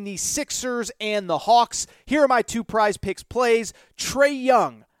between the Sixers and the Hawks. Here are my 2 Prize Picks plays. Trae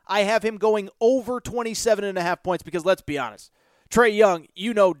Young, I have him going over 27.5 points because let's be honest, Trae Young,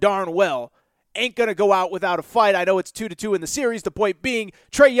 you know darn well, ain't going to go out without a fight. I know it's 2-2 in the series. The point being,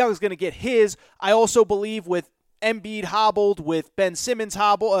 Trae Young is going to get his. I also believe with Embiid hobbled, with Ben Simmons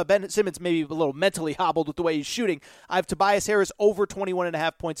hobbled. Ben Simmons maybe a little mentally hobbled with the way he's shooting. I have Tobias Harris over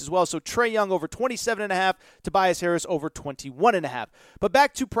 21.5 points as well. So Trae Young over 27.5, Tobias Harris over 21.5. But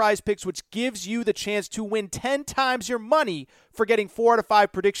back to Prize Picks, which gives you the chance to win 10 times your money for getting 4 out of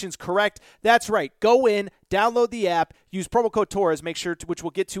 5 predictions correct. That's right. Go in, download the app, use promo code Torres, make sure to, which we'll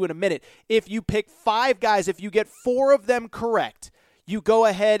get to in a minute. If you pick 5 guys, if you get 4 of them correct, you go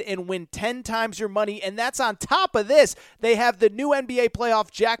ahead and win 10 times your money, and that's on top of this. They have the new NBA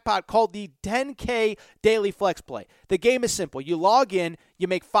playoff jackpot called the 10K Daily Flex Play. The game is simple. You log in, you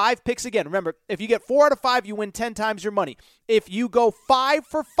make 5 picks again. Remember, if you get 4 out of 5, you win 10 times your money. If you go 5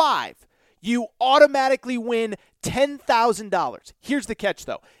 for 5, you automatically win $10,000. Here's the catch,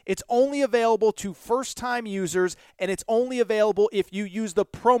 though. It's only available to first-time users, and it's only available if you use the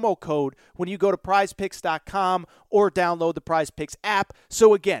promo code when you go to PrizePicks.com or download the Prize Picks app.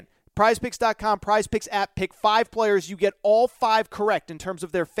 So again, PrizePicks.com, Prize Picks app, pick 5 players. You get all 5 correct in terms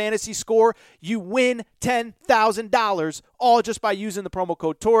of their fantasy score. You win $10,000, all just by using the promo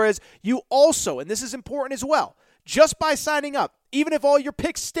code Torres. You also, and this is important as well, just by signing up, even if all your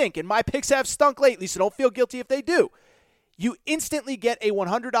picks stink, and my picks have stunk lately, so don't feel guilty if they do, you instantly get a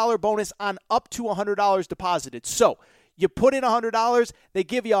 $100 bonus on up to $100 deposited. So you put in $100, they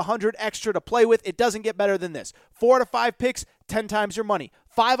give you $100 extra to play with. It doesn't get better than this. 4 out of 5 picks, 10 times your money.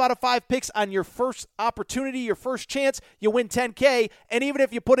 5 out of 5 picks on your first opportunity, your first chance, you win $10K. And even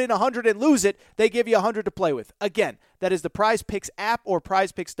if you put in $100 and lose it, they give you $100 to play with. Again, that is the Prize Picks app or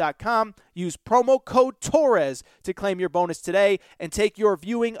PrizePicks.com. Use promo code Torres to claim your bonus today and take your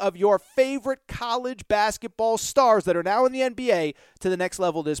viewing of your favorite college basketball stars that are now in the NBA to the next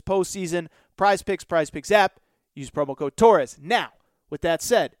level this postseason. Prize Picks app. Use promo code Torres. Now, with that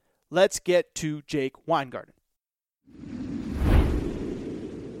said, let's get to Jake Weingarten.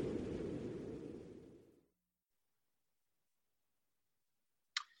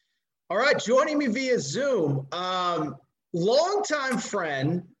 All right, joining me via Zoom, longtime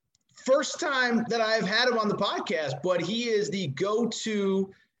friend, first time that I've had him on the podcast, but he is the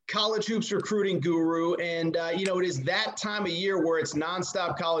go-to college hoops recruiting guru. And, it is that time of year where it's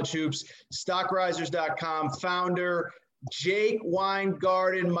nonstop college hoops. StockRisers.com founder, Jake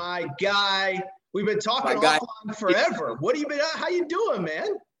Weingarten, my guy. We've been talking offline forever. How you doing, man?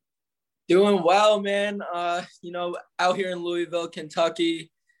 Doing well, man. Out here in Louisville,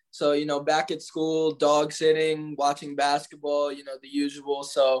 Kentucky. So, back at school, dog sitting, watching basketball, the usual.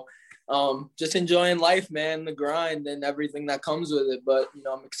 So, just enjoying life, man, the grind and everything that comes with it. But,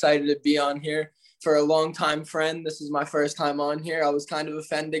 I'm excited to be on here for a longtime friend. This is my first time on here. I was kind of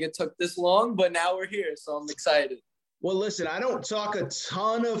offended it took this long, but now we're here. So I'm excited. Well, listen, I don't talk a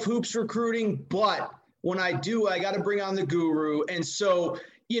ton of hoops recruiting, but when I do, I got to bring on the guru. And so,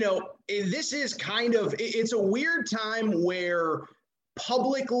 this is it's a weird time where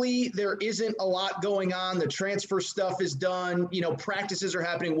publicly, there isn't a lot going on. The transfer stuff is done, practices are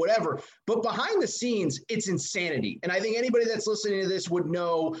happening, whatever. But behind the scenes, it's insanity. And I think anybody that's listening to this would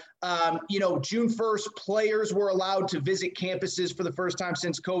know, June 1st, players were allowed to visit campuses for the first time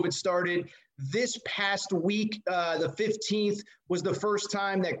since COVID started. This past week, the 15th, was the first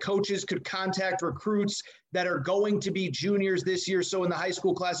time that coaches could contact recruits that are going to be juniors this year, so in the high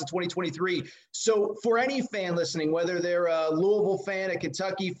school class of 2023. So for any fan listening, whether they're a Louisville fan, a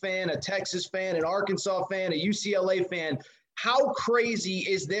Kentucky fan, a Texas fan, an Arkansas fan, a UCLA fan, how crazy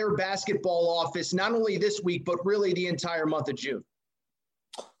is their basketball office, not only this week, but really the entire month of June?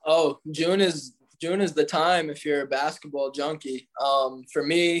 Oh, June is the time if you're a basketball junkie. For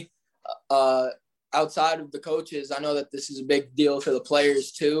me, outside of the coaches, I know that this is a big deal for the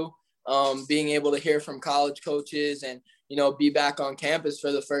players too. Being able to hear from college coaches and, be back on campus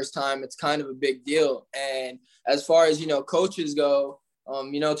for the first time, it's kind of a big deal. And as far as, coaches go,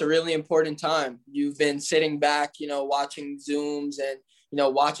 it's a really important time. You've been sitting back, watching Zooms and,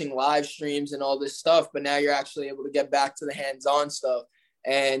 watching live streams and all this stuff, but now you're actually able to get back to the hands-on stuff.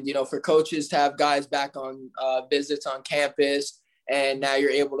 And, for coaches to have guys back on visits on campus, and now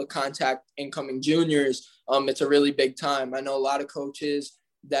you're able to contact incoming juniors, it's a really big time. I know a lot of coaches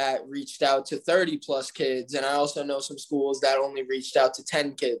that reached out to 30 plus kids. And I also know some schools that only reached out to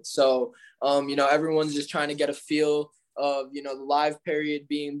 10 kids. So, everyone's just trying to get a feel of, the live period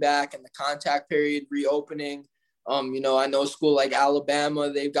being back and the contact period reopening. I know a school like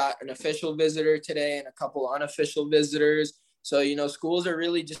Alabama, they've got an official visitor today and a couple unofficial visitors. So, schools are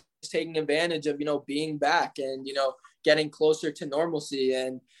really just taking advantage of, being back and, getting closer to normalcy.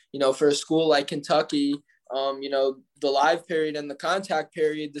 And, for a school like Kentucky, the live period and the contact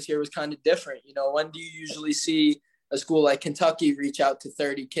period this year was kind of different. When do you usually see a school like Kentucky reach out to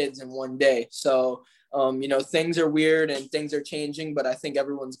 30 kids in one day? So, things are weird and things are changing, but I think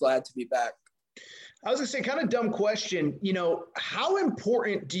everyone's glad to be back. I was going to say, kind of dumb question, how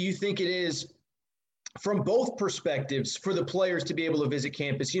important do you think it is from both perspectives for the players to be able to visit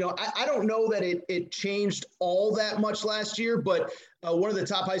campus? I don't know that it changed all that much last year, but one of the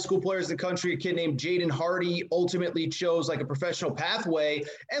top high school players in the country, a kid named Jaden Hardy, ultimately chose like a professional pathway.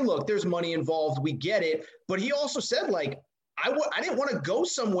 And look, there's money involved. We get it. But he also said, I didn't want to go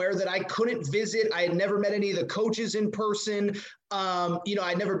somewhere that I couldn't visit. I had never met any of the coaches in person.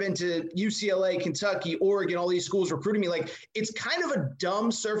 I'd never been to UCLA, Kentucky, Oregon, all these schools recruiting me. It's kind of a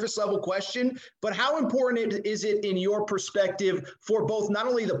dumb surface level question, but how important is it in your perspective for both not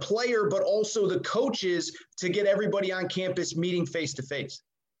only the player, but also the coaches to get everybody on campus meeting face to face?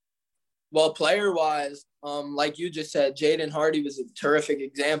 Well, player-wise, like you just said, Jaden Hardy was a terrific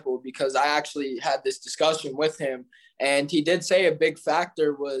example because I actually had this discussion with him. And he did say a big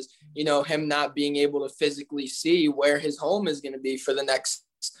factor was, him not being able to physically see where his home is going to be for the next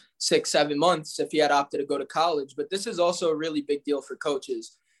 6-7 months if he had opted to go to college. But this is also a really big deal for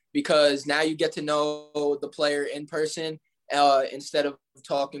coaches because now you get to know the player in person instead of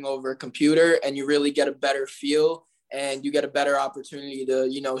talking over a computer, and you really get a better feel and you get a better opportunity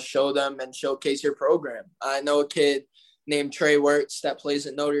to, show them and showcase your program. I know a kid named Trey Wirtz that plays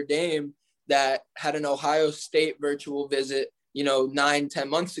at Notre Dame that had an Ohio State virtual visit, 9-10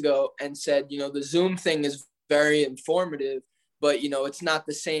 months ago and said, the Zoom thing is very informative, but, it's not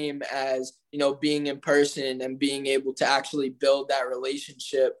the same as, being in person and being able to actually build that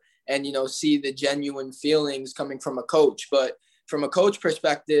relationship and, see the genuine feelings coming from a coach. But from a coach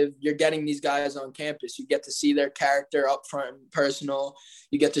perspective, you're getting these guys on campus. You get to see their character up front and personal.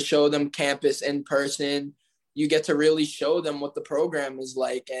 You get to show them campus in person. You get to really show them what the program is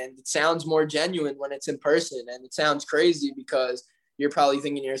like. And it sounds more genuine when it's in person. And it sounds crazy because you're probably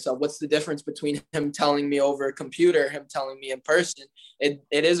thinking to yourself, what's the difference between him telling me over a computer, him telling me in person? It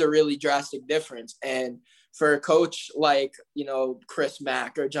is a really drastic difference. And for a coach like, Chris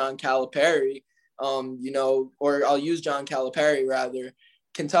Mack or John Calipari, or I'll use John Calipari rather,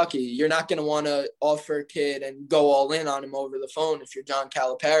 Kentucky, you're not going to want to offer a kid and go all in on him over the phone. If you're John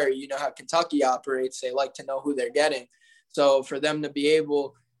Calipari, you know how Kentucky operates. They like to know who they're getting. So for them to be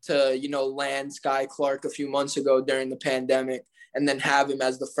able to, land Sky Clark a few months ago during the pandemic and then have him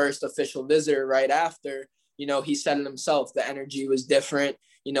as the first official visitor right after, he said it himself, the energy was different,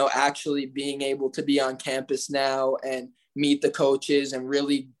 actually being able to be on campus now and meet the coaches and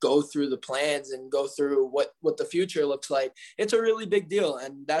really go through the plans and go through what the future looks like. It's a really big deal.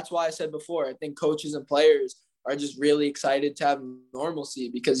 And that's why I said before, I think coaches and players are just really excited to have normalcy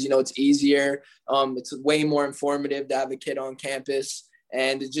because, it's easier. It's way more informative to have a kid on campus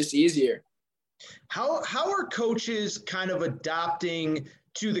and it's just easier. How are coaches kind of adopting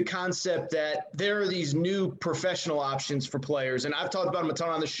to the concept that there are these new professional options for players. And I've talked about them a ton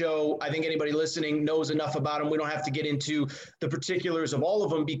on the show. I think anybody listening knows enough about them. We don't have to get into the particulars of all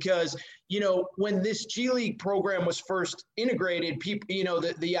of them because, when this G League program was first integrated, people,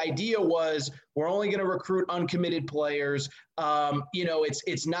 the idea was we're only going to recruit uncommitted players.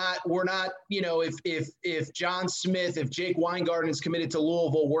 It's not, we're not, if John Smith, if Jake Weingarten is committed to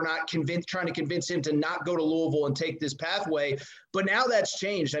Louisville, we're not trying to convince him to not go to Louisville and take this pathway. But now that's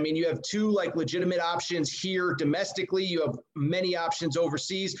changed. I mean, you have two legitimate options here domestically. You have many options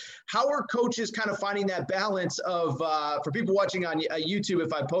overseas. How are coaches kind of finding that balance of, for people watching on YouTube,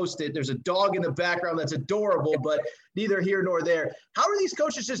 if I post it, there's a dog in the background that's adorable, but neither here nor there. How are these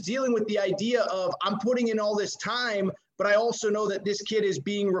coaches just dealing with the idea of I'm putting in all this time, but I also know that this kid is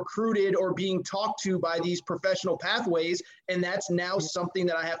being recruited or being talked to by these professional pathways, and that's now something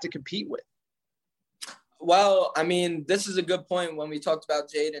that I have to compete with? Well, I mean, this is a good point when we talked about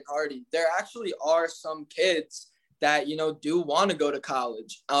Jaden Hardy. There actually are some kids that, do want to go to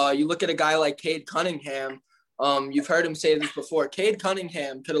college. You look at a guy like Cade Cunningham. You've heard him say this before. Cade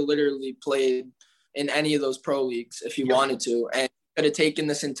Cunningham could have literally played in any of those pro leagues if he wanted to, and could have taken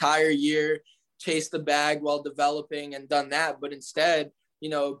this entire year, chased the bag while developing and done that. But instead,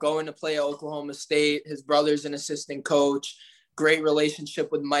 going to play at Oklahoma State, his brother's an assistant coach, great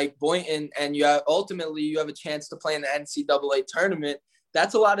relationship with Mike Boynton, and you have a chance to play in the NCAA tournament.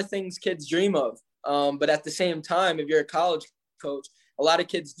 That's a lot of things kids dream of. But at the same time, if you're a college coach, a lot of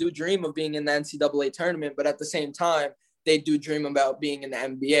kids do dream of being in the NCAA tournament, but at the same time, they do dream about being in the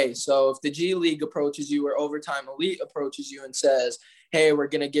NBA. So if the G League approaches you or Overtime Elite approaches you and says, hey, we're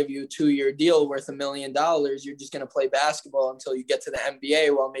going to give you a 2-year deal worth $1 million, you're just going to play basketball until you get to the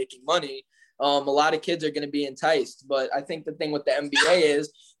NBA while making money, a lot of kids are going to be enticed. But I think the thing with the NBA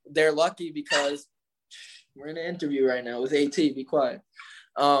is they're lucky because we're in an interview right now with AT, be quiet.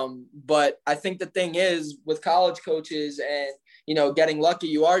 But I think the thing is with college coaches and, getting lucky,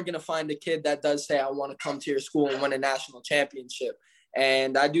 you are going to find a kid that does say, I want to come to your school and win a national championship.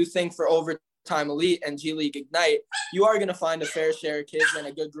 And I do think for Overtime Elite and G League Ignite, you are going to find a fair share of kids and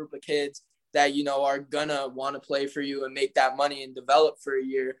a good group of kids that, are going to want to play for you and make that money and develop for a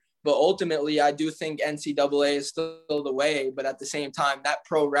year. But ultimately, I do think NCAA is still the way. But at the same time, that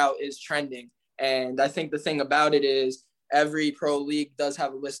pro route is trending. And I think the thing about it is every pro league does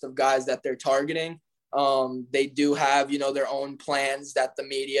have a list of guys that they're targeting. They do have, their own plans that the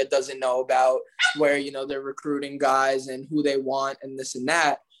media doesn't know about where, they're recruiting guys and who they want and this and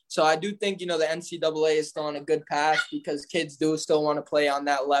that. So I do think, the NCAA is still on a good path because kids do still want to play on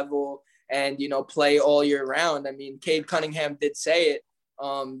that level and, play all year round. I mean, Cade Cunningham did say it.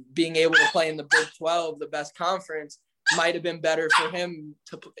 Being able to play in the Big 12, the best conference, might have been better for him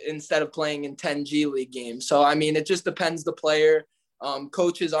instead of playing in 10 G League games. So, I mean, it just depends the player.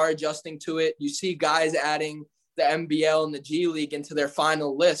 Coaches are adjusting to it. You see guys adding the NBL and the G League into their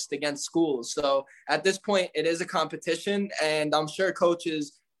final list against schools. So at this point, it is a competition, and I'm sure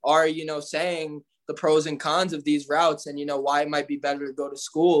coaches are, saying the pros and cons of these routes and, why it might be better to go to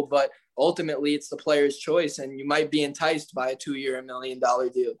school. But ultimately, it's the player's choice, and you might be enticed by a 2-year, $1 million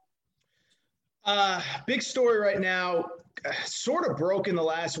deal. Big story right now, sort of broke in the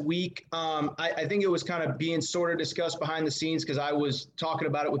last week. I think it was kind of being sort of discussed behind the scenes because I was talking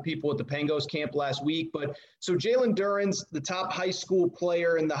about it with people at the Pangos camp last week. But so Jalen Duren's the top high school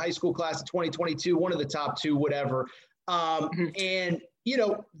player in the high school class of 2022, one of the top two, whatever. And,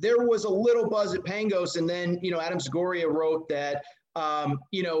 there was a little buzz at Pangos, and then, Adam Zagoria wrote that,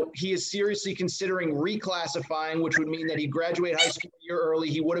 he is seriously considering reclassifying, which would mean that he graduated high school a year early.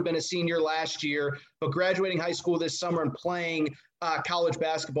 He would have been a senior last year, but graduating high school this summer and playing college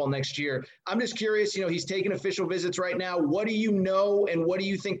basketball next year. I'm just curious, he's taking official visits right now. What do you know, and what do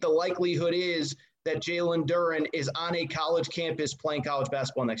you think the likelihood is that Jalen Duren is on a college campus playing college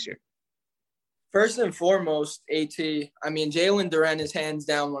basketball next year? First and foremost, I mean, Jalen Duren is hands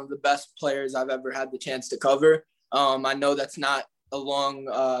down one of the best players I've ever had the chance to cover. I know that's not a long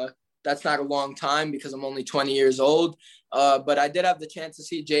time because I'm only 20 years old. But I did have the chance to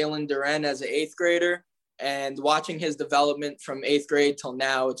see Jalen Duren as an 8th grader, and watching his development from 8th grade till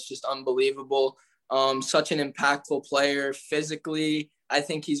now, it's just unbelievable. Such an impactful player physically. I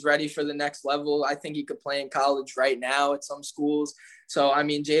think he's ready for the next level. I think he could play in college right now at some schools. So, I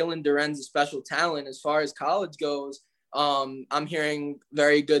mean, Jalen Duren's a special talent. As far as college goes, I'm hearing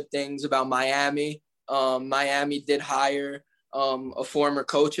very good things about Miami. Miami did hire a former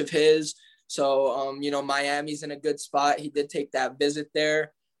coach of his. So, Miami's in a good spot. He did take that visit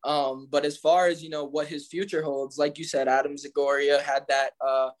there. But as far as, what his future holds, like you said, Adam Zagoria had that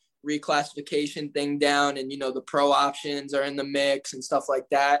reclassification thing down, and, you know, the pro options are in the mix and stuff like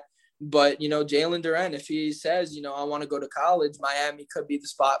that. But, you know, Jalen Duren, if he says, you know, I want to go to college, Miami could be the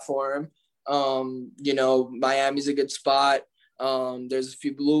spot for him. You know, Miami's a good spot. There's a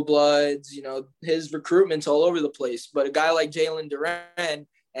few blue bloods, you know, his recruitment's all over the place. But a guy like Jalen Duren,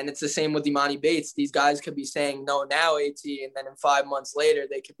 and it's the same with Imani Bates, these guys could be saying no now, AT, and then in 5 months later,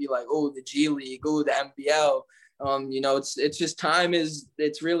 they could be like, oh, the G League, oh, the NBL. You know, it's just time is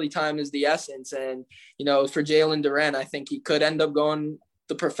the essence. And, you know, for Jalen Duren, I think he could end up going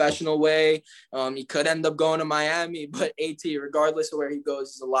the professional way. He could end up going to Miami, but AT, regardless of where he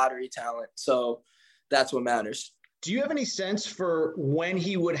goes, is a lottery talent. So that's what matters. Do you have any sense for when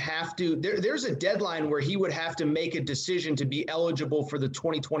he would have to, there's a deadline where he would have to make a decision to be eligible for the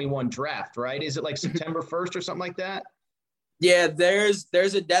 2021 draft, right? Is it like September 1st or something like that? Yeah, there's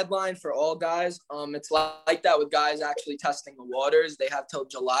a deadline for all guys. It's like that with guys actually testing the waters. They have till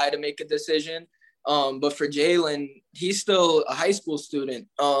July to make a decision. But for Jalen, he's still a high school student.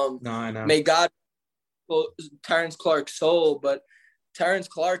 No, I know. May God Terrence Clark's soul, but Terrence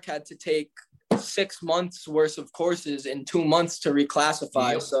Clark had to take 6 months worth of courses in 2 months to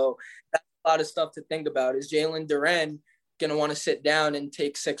reclassify. Yep. So that's a lot of stuff to think about. Is Jalen Duren going to want to sit down and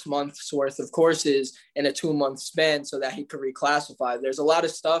take 6 months worth of courses in a 2 month span so that he could reclassify? There's a lot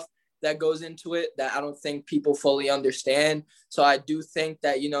of stuff that goes into it that I don't think people fully understand. So I do think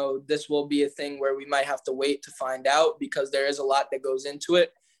that, you know, this will be a thing where we might have to wait to find out, because there is a lot that goes into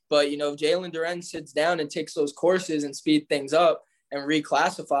it. But, you know, if Jalen Duren sits down and takes those courses and speed things up and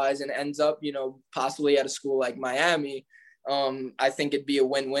reclassifies and ends up, you know, possibly at a school like Miami, I think it'd be a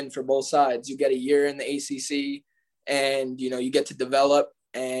win-win for both sides. You get a year in the ACC and, you know, you get to develop,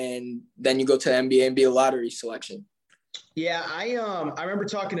 and then you go to the NBA and be a lottery selection. Yeah, I remember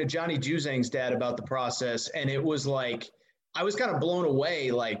talking to Johnny Juzang's dad about the process, and it was like, I was kind of blown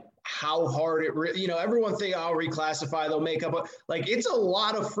away, like how hard it really, you know, everyone think I'll reclassify, they'll make up, like it's a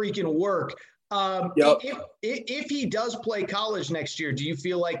lot of freaking work. Yep. If he does play college next year, do you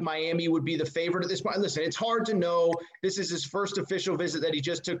feel like Miami would be the favorite at this point? Listen, it's hard to know. This is his first official visit that he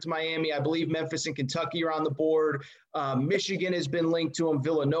just took to Miami. I believe Memphis and Kentucky are on the board. Michigan has been linked to him.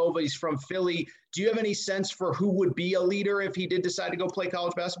 Villanova, he's from Philly. Do you have any sense for who would be a leader if he did decide to go play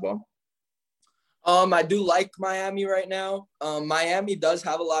college basketball? I do like Miami right now. Miami does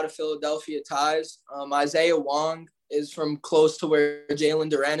have a lot of Philadelphia ties. Isaiah Wong is from close to where Jalen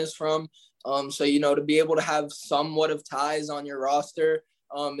Duren is from. So, you know, to be able to have somewhat of ties on your roster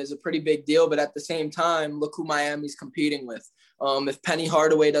is a pretty big deal. But at the same time, look who Miami's competing with. If Penny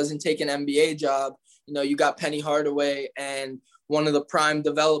Hardaway doesn't take an NBA job, you know, you got Penny Hardaway and one of the prime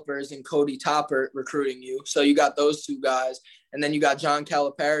developers in Cody Topper recruiting you. So you got those two guys. And then you got John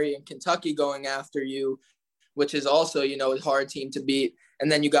Calipari in Kentucky going after you, which is also, you know, a hard team to beat.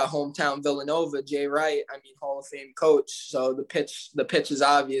 And then you got hometown Villanova, Jay Wright, Hall of Fame coach. So the pitch is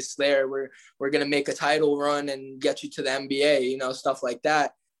obvious there. We're going to make a title run and get you to the NBA, you know, stuff like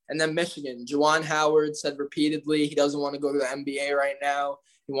that. And then Michigan, Juwan Howard said repeatedly he doesn't want to go to the NBA right now.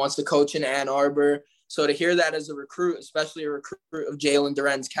 He wants to coach in Ann Arbor. So to hear that as a recruit, especially a recruit of Jalen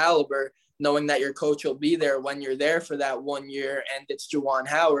Duren's caliber, knowing that your coach will be there when you're there for that 1 year, and it's Juwan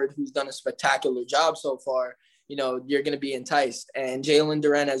Howard, who's done a spectacular job so far, you know, you're going to be enticed. And Jalen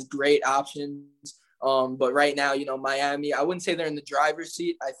Duren has great options. But right now, you know, Miami, I wouldn't say they're in the driver's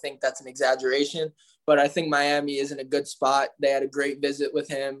seat. I think that's an exaggeration. But I think Miami is in a good spot. They had a great visit with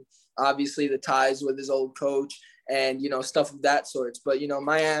him. Obviously, the ties with his old coach and, you know, stuff of that sort. But, you know,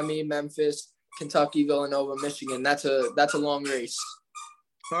 Miami, Memphis, Kentucky, Villanova, Michigan, that's a long race.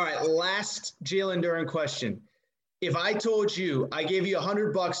 All right, last Jalen Duren question. If I told you, I gave you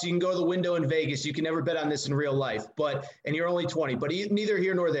 $100, you can go to the window in Vegas. You can never bet on this in real life, and you're only 20, but neither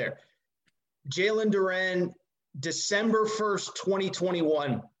here nor there. Jalen Duren, December 1st,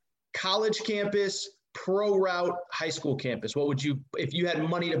 2021, college campus, pro route, high school campus. What would you, if you had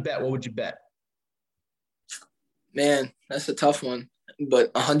money to bet, what would you bet? Man, that's a tough one,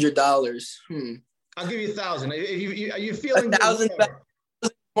 but $100. I'll give you $1,000. Are you feeling $1,000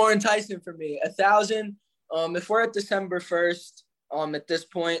 more enticing for me? $1,000. If we're at December 1st, at this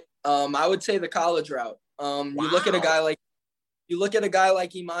point, I would say the college route. Wow. You look at a guy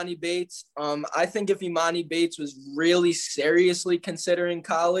like Imani Bates. I think if Imani Bates was really seriously considering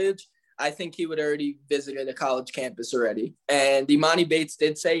college, I think he would already visited a college campus already. And Imani Bates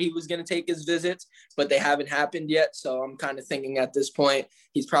did say he was going to take his visits, but they haven't happened yet. So I'm kind of thinking at this point,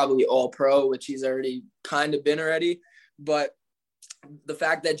 he's probably all pro, which he's already kind of been already. But the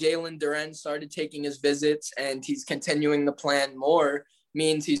fact that Jalen Duren started taking his visits and he's continuing the plan more,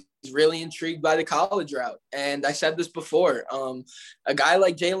 means he's really intrigued by the college route. And I said this before, a guy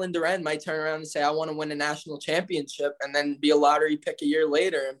like Jalen Duren might turn around and say, I want to win a national championship, and then be a lottery pick a year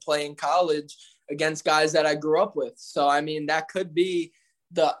later and play in college against guys that I grew up with. So, I mean, that could be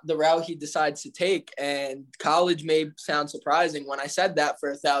the route he decides to take. And college may sound surprising. When I said that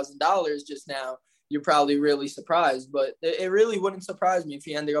for $1,000 just now, you're probably really surprised, but it really wouldn't surprise me if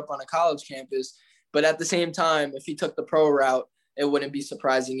he ended up on a college campus. But at the same time, if he took the pro route, it wouldn't be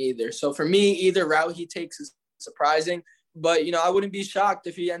surprising either. So for me, either route he takes is surprising, but, I wouldn't be shocked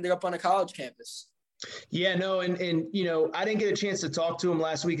if he ended up on a college campus. Yeah, no, and I didn't get a chance to talk to him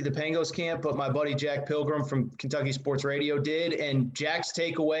last week at the Pangos camp, but my buddy Jack Pilgrim from Kentucky Sports Radio did, and Jack's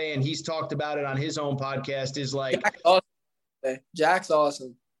takeaway, and he's talked about it on his own podcast, is like Jack's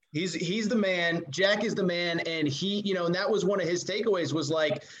awesome. He's the man. Jack is the man, and he, and that was one of his takeaways was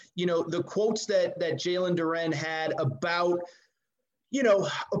like, the quotes that Jalen Duren had about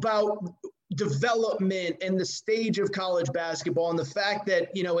development and the stage of college basketball, and the fact that,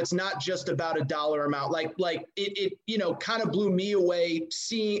 it's not just about a dollar amount. Like it kind of blew me away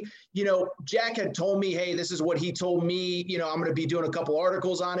seeing, Jack had told me, hey, this is what he told me, I'm going to be doing a couple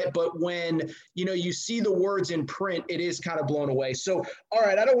articles on it. But when, you see the words in print, it is kind of blown away. So, all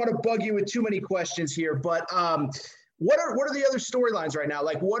right, I don't want to bug you with too many questions here, but, what are the other storylines right now?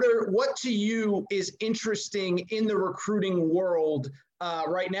 Like, what to you is interesting in the recruiting world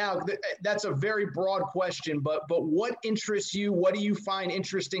right now? That's a very broad question, but what interests you? What do you find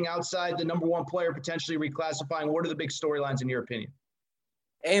interesting outside the number one player potentially reclassifying? What are the big storylines in your opinion?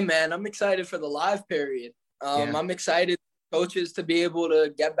 Hey, man, I'm excited for the live period. I'm excited for coaches to be able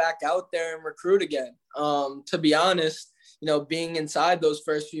to get back out there and recruit again. To be honest, being inside those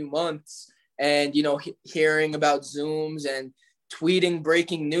first few months, and, hearing about Zooms and tweeting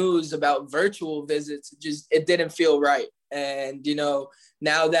breaking news about virtual visits, it didn't feel right. And,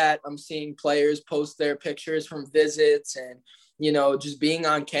 now that I'm seeing players post their pictures from visits and, just being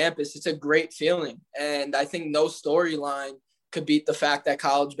on campus, it's a great feeling. And I think no storyline could beat the fact that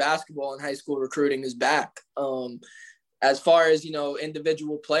college basketball and high school recruiting is back. As far as,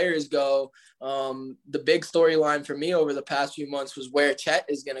 individual players go, the big storyline for me over the past few months was where Chet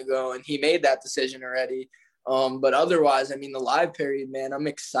is going to go, and he made that decision already. But otherwise, I mean, the live period, man, I'm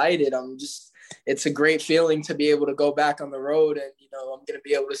excited. It's a great feeling to be able to go back on the road, and, I'm going to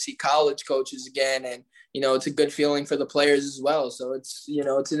be able to see college coaches again. And, it's a good feeling for the players as well. So it's,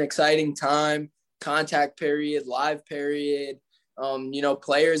 it's an exciting time, contact period, live period.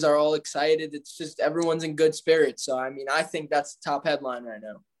 Players are all excited. It's just everyone's in good spirits. So, I mean, I think that's the top headline right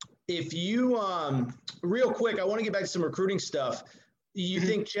now. If you, real quick, I want to get back to some recruiting stuff. You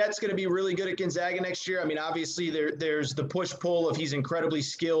think Chet's going to be really good at Gonzaga next year? I mean, obviously there's the push-pull of he's incredibly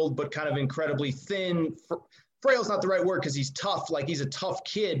skilled but kind of incredibly thin. Frail's not the right word because he's tough. Like, he's a tough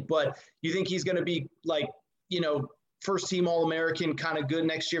kid. But you think he's going to be, like, first-team All-American kind of good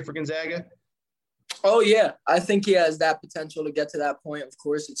next year for Gonzaga? Oh, yeah. I think he has that potential to get to that point. Of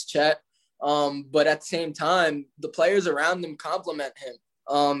course, it's Chet. But at the same time, the players around him compliment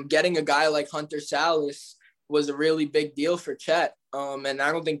him. Getting a guy like Hunter Sallis was a really big deal for Chet. And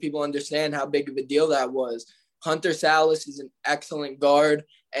I don't think people understand how big of a deal that was. Hunter Sallis is an excellent guard,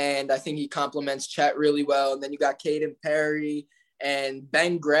 and I think he complements Chet really well. And then you got Caden Perry and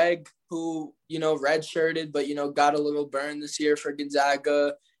Ben Gregg, who, redshirted, but, got a little burn this year for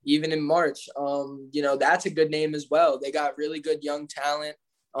Gonzaga, even in March. That's a good name as well. They got really good young talent.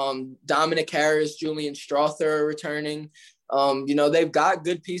 Dominic Harris, Julian Strother are returning. They've got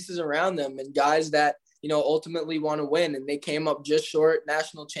good pieces around them and guys that, ultimately want to win. And they came up just short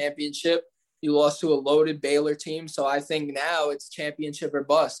national championship. You lost to a loaded Baylor team. So I think now it's championship or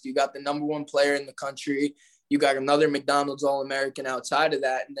bust. You got the number one player in the country. You got another McDonald's All-American outside of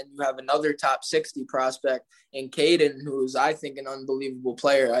that. And then you have another top 60 prospect in Caden, who's, I think, an unbelievable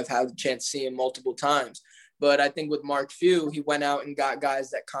player. I've had the chance to see him multiple times. But I think with Mark Few, he went out and got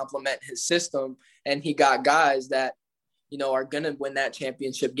guys that complement his system. And he got guys that, are going to win that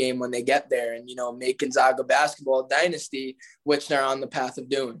championship game when they get there and, make Gonzaga basketball a dynasty, which they're on the path of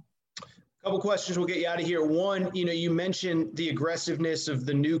doing. Couple questions, we'll get you out of here. One, you mentioned the aggressiveness of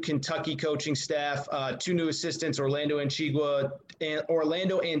the new Kentucky coaching staff, two new assistants, Orlando Antigua,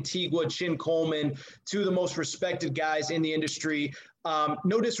 Chin Coleman, two of the most respected guys in the industry.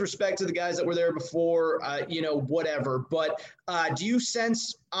 No disrespect to the guys that were there before, whatever. But do you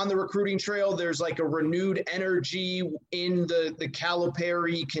sense on the recruiting trail there's like a renewed energy in the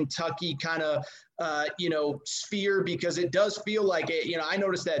Calipari, Kentucky kind of, sphere? Because it does feel like it, I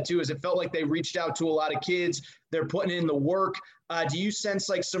noticed that too, as it felt like they reached out to a lot of kids. They're putting in the work. Do you sense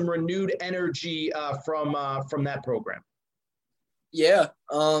like some renewed energy from that program? Yeah.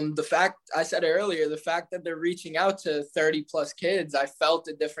 The fact I said earlier, the fact that they're reaching out to 30 plus kids, I felt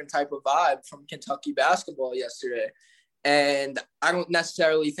a different type of vibe from Kentucky basketball yesterday. And I don't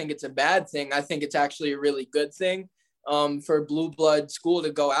necessarily think it's a bad thing. I think it's actually a really good thing for a blue blood school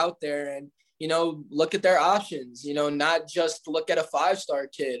to go out there and, look at their options, not just look at a 5-star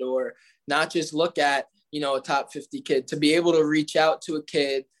kid or not just look at, a top 50 kid, to be able to reach out to a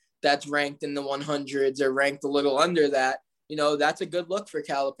kid that's ranked in the 100s or ranked a little under that. That's a good look for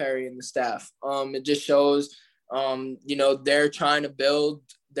Calipari and the staff. It just shows, they're trying to build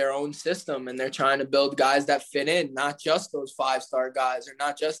their own system and they're trying to build guys that fit in, not just those 5-star guys or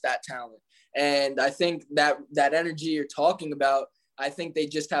not just that talent. And I think that energy you're talking about, I think they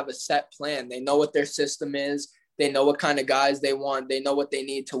just have a set plan. They know what their system is. They know what kind of guys they want. They know what they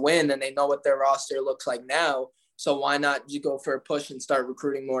need to win, and they know what their roster looks like now. So why not you go for a push and start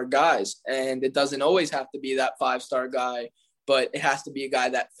recruiting more guys? And it doesn't always have to be that 5-star guy, but it has to be a guy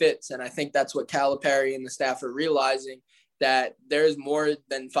that fits. And I think that's what Calipari and the staff are realizing, that there's more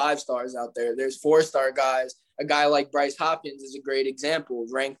than 5 stars out there. There's 4-star guys. A guy like Bryce Hopkins is a great example,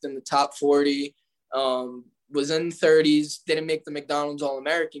 ranked in the top 40, was in the 30s, didn't make the McDonald's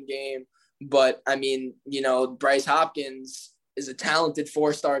All-American game. But, Bryce Hopkins is a talented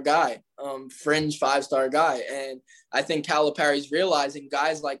 4-star guy, fringe 5-star guy. And I think Calipari's realizing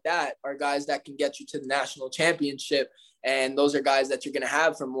guys like that are guys that can get you to the national championship. And those are guys that you're going to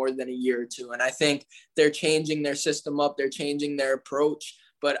have for more than a year or two. And I think they're changing their system up. They're changing their approach.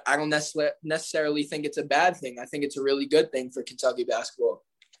 But I don't necessarily think it's a bad thing. I think it's a really good thing for Kentucky basketball.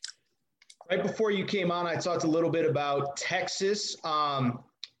 Right before you came on, I talked a little bit about Texas.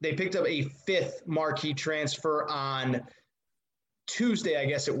 They picked up a 5th marquee transfer on Tuesday, I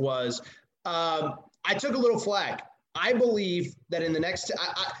guess it was. I took a little flack. I believe that in the next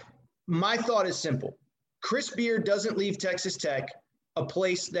my thought is simple. Chris Beard doesn't leave Texas Tech, a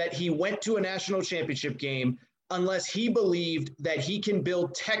place that he went to a national championship game, unless he believed that he can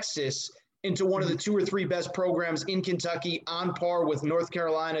build Texas into one of the 2 or 3 best programs in Kentucky, on par with North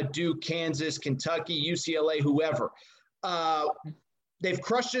Carolina, Duke, Kansas, Kentucky, UCLA, whoever. They've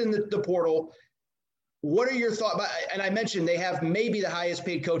crushed it in the portal. What are your thoughts? And I mentioned they have maybe the highest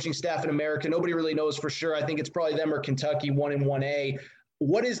paid coaching staff in America. Nobody really knows for sure. I think it's probably them or Kentucky, 1 and 1A.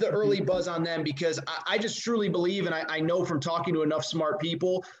 What is the early buzz on them? Because I just truly believe, and I know from talking to enough smart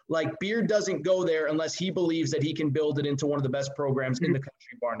people, like Beard doesn't go there unless he believes that he can build it into one of the best programs in the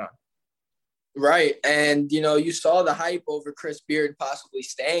country, bar none. Right. And, you saw the hype over Chris Beard possibly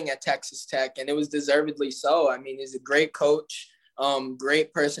staying at Texas Tech, and it was deservedly so. I mean, he's a great coach,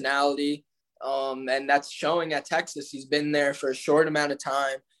 great personality, and that's showing at Texas. He's been there for a short amount of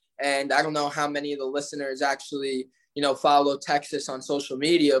time, and I don't know how many of the listeners actually, follow Texas on social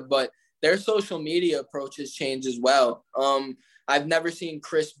media, but their social media approaches change as well. I've never seen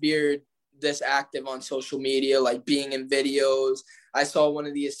Chris Beard this active on social media, like being in videos. I saw one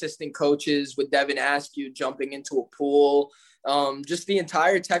of the assistant coaches with Devin Askew jumping into a pool. Just the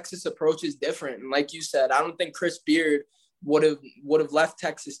entire Texas approach is different. And like you said, I don't think Chris Beard would have left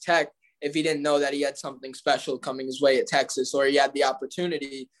Texas Tech if he didn't know that he had something special coming his way at Texas, or he had the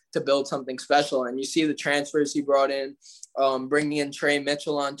opportunity to build something special. And you see the transfers he brought in, bringing in Trey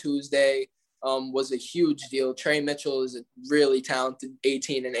Mitchell on Tuesday was a huge deal. Trey Mitchell is a really talented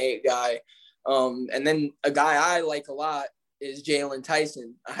 18-8 guy. And then a guy I like a lot is Jalen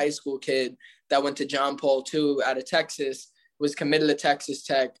Tyson, a high school kid that went to John Paul II out of Texas, was committed to Texas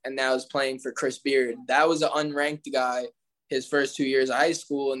Tech, and now is playing for Chris Beard. That was an unranked guy his first 2 years of high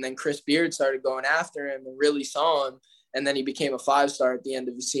school, and then Chris Beard started going after him and really saw him, and then he became a 5-star at the end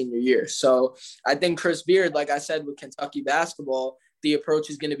of his senior year. So I think Chris Beard, like I said, with Kentucky basketball, the approach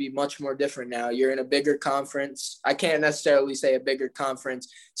is going to be much more different now. You're in a bigger conference. I can't necessarily say a bigger conference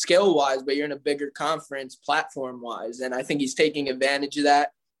skill-wise, but you're in a bigger conference platform-wise, and I think he's taking advantage of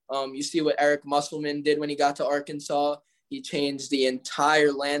that. You see what Eric Musselman did when he got to Arkansas. He changed the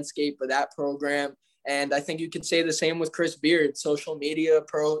entire landscape of that program, and I think you could say the same with Chris Beard. Social media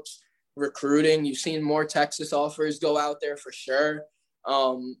approach, recruiting. You've seen more Texas offers go out there for sure.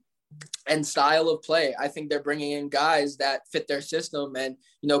 And style of play. I think they're bringing in guys that fit their system and,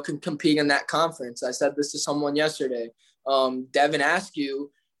 can compete in that conference. I said this to someone yesterday. Devin Askew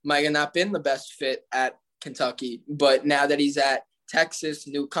might have not been the best fit at Kentucky, but now that he's at Texas,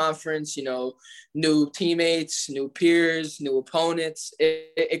 new conference, new teammates, new peers, new opponents,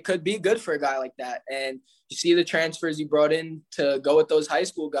 it could be good for a guy like that. And you see the transfers he brought in to go with those high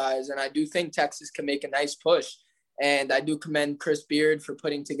school guys. And I do think Texas can make a nice push. And I do commend Chris Beard for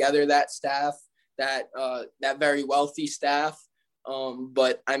putting together that staff, that very wealthy staff.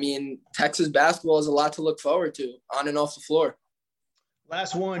 But, I mean, Texas basketball is a lot to look forward to on and off the floor.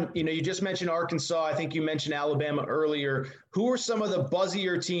 Last one, you just mentioned Arkansas. I think you mentioned Alabama earlier. Who are some of the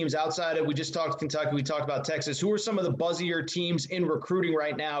buzzier teams outside of, we just talked Kentucky, we talked about Texas. Who are some of the buzzier teams in recruiting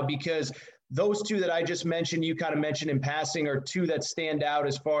right now? Because those two that I just mentioned, you kind of mentioned in passing, are two that stand out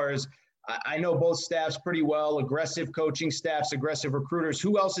as far as I know both staffs pretty well, aggressive coaching staffs, aggressive recruiters.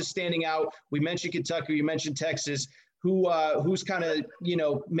 Who else is standing out? We mentioned Kentucky, you mentioned Texas. Who's kind of,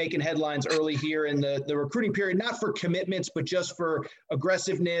 making headlines early here in the recruiting period, not for commitments, but just for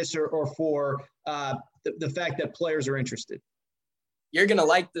aggressiveness or for the fact that players are interested? You're going to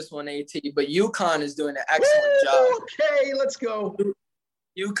like this one, AT, but UConn is doing an excellent job. Okay, let's go.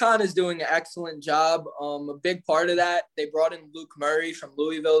 UConn is doing an excellent job. A big part of that, they brought in Luke Murray from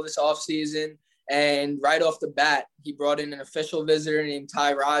Louisville this offseason, and right off the bat, he brought in an official visitor named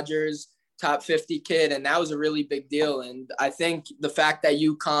Ty Rogers, top 50 kid, and that was a really big deal. And I think the fact that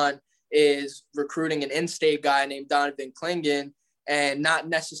UConn is recruiting an in-state guy named Donovan Clingan and not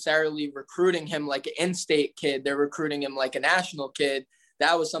necessarily recruiting him like an in-state kid, they're recruiting him like a national kid.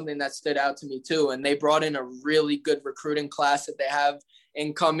 That was something that stood out to me too. And they brought in a really good recruiting class that they have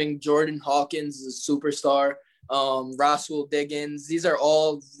incoming. Jordan Hawkins is a superstar. Roswell Diggins. These are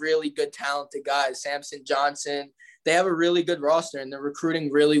all really good, talented guys. Samson Johnson. They have a really good roster and they're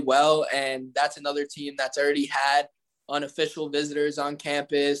recruiting really well. And that's another team that's already had unofficial visitors on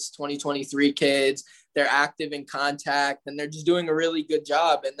campus, 2023 kids. They're active in contact and they're just doing a really good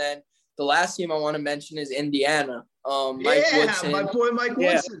job. And then the last team I want to mention is Indiana. Mike Woodson. My boy Mike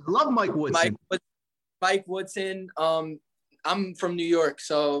Woodson. Love Mike Woodson. Mike Woodson. I'm from New York,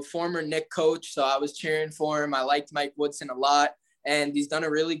 so former Knick coach. So I was cheering for him. I liked Mike Woodson a lot, and he's done a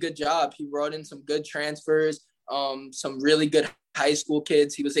really good job. He brought in some good transfers, some really good high school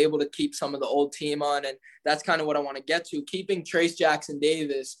kids. He was able to keep some of the old team on, and that's kind of what I want to get to. Keeping Trace Jackson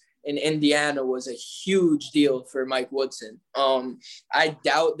Davis in Indiana was a huge deal for Mike Woodson. I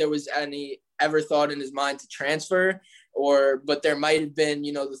doubt there was any ever thought in his mind to transfer, but there might have been,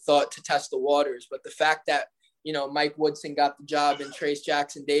 the thought to test the waters. But the fact that Mike Woodson got the job and Trace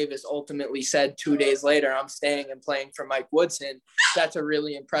Jackson Davis ultimately said 2 days later, I'm staying and playing for Mike Woodson. That's a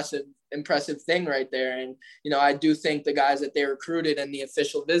really impressive thing right there. And, I do think the guys that they recruited and the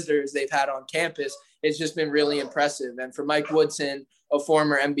official visitors they've had on campus, it's just been really impressive. And for Mike Woodson, a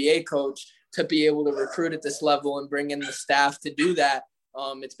former NBA coach, to be able to recruit at this level and bring in the staff to do that,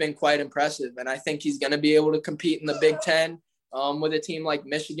 it's been quite impressive. And I think he's going to be able to compete in the Big Ten with a team like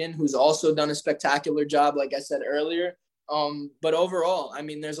Michigan, who's also done a spectacular job, like I said earlier. But overall,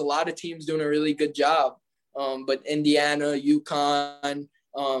 there's a lot of teams doing a really good job. But Indiana, UConn,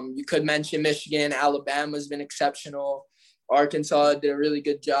 you could mention Michigan, Alabama's been exceptional. Arkansas did a really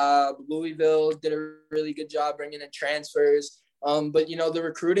good job. Louisville did a really good job bringing in transfers. But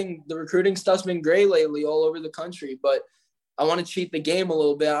the recruiting stuff's been great lately all over the country. But I want to cheat the game a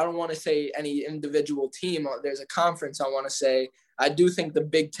little bit. I don't want to say any individual team. There's a conference I want to say. I do think the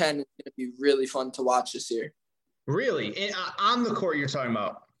Big Ten is going to be really fun to watch this year. Really? On the court you're talking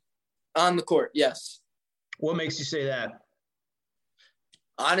about? On the court, yes. What makes you say that?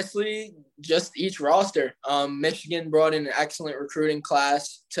 Honestly, just each roster. Michigan brought in an excellent recruiting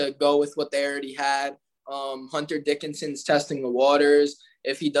class to go with what they already had. Hunter Dickinson's testing the waters.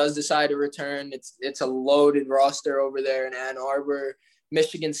 If he does decide to return, it's a loaded roster over there in Ann Arbor.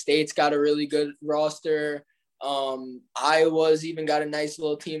 Michigan State's got a really good roster. Iowa's even got a nice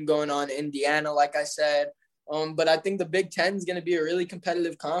little team going on. Indiana, like I said. But I think the Big Ten is going to be a really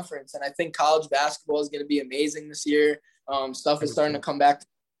competitive conference, and I think college basketball is going to be amazing this year. Stuff is starting to come back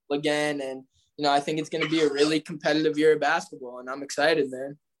again, and I think it's going to be a really competitive year of basketball, and I'm excited,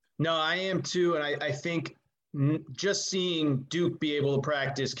 man. No, I am too, and I think just seeing Duke be able to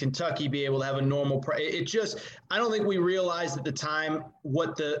practice, Kentucky be able to have a normal I don't think we realized at the time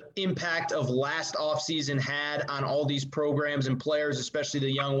what the impact of last offseason had on all these programs and players, especially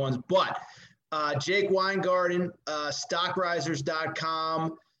the young ones. But Jake Weingarten,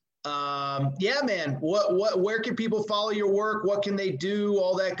 stockrisers.com. Yeah, man, where can people follow your work? What can they do?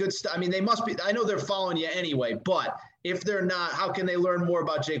 All that good stuff. They must be, I know they're following you anyway, but if they're not, how can they learn more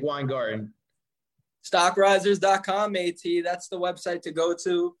about Jake Weingarten? Stockrisers.com, AT. That's the website to go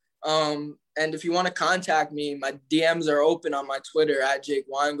to. And if you want to contact me, my DMs are open on my Twitter at Jake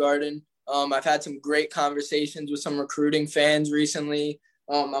Weingarten. I've had some great conversations with some recruiting fans recently.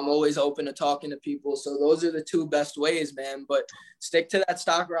 I'm always open to talking to people. So those are the two best ways, man. But stick to that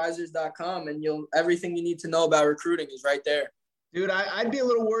stockrisers.com and everything you need to know about recruiting is right there. Dude, I'd be a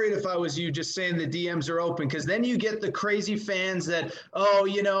little worried if I was you just saying the DMs are open, because then you get the crazy fans that, oh,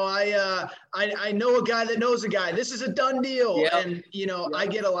 you know, I know a guy that knows a guy. This is a done deal. Yep. And, you know, I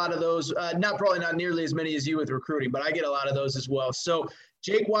get a lot of those, probably not nearly as many as you with recruiting, but I get a lot of those as well. So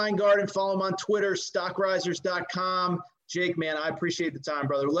Jake Weingarten, follow him on Twitter, stockrisers.com. Jake, man, I appreciate the time,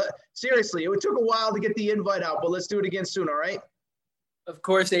 brother. Seriously, it took a while to get the invite out, but let's do it again soon, all right? Of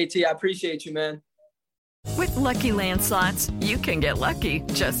course, AT. I appreciate you, man. With Lucky Land Slots, you can get lucky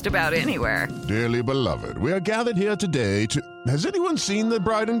just about anywhere. Dearly beloved, we are gathered here today to... Has anyone seen the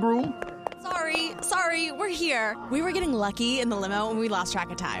bride and groom? Sorry, we're here. We were getting lucky in the limo and we lost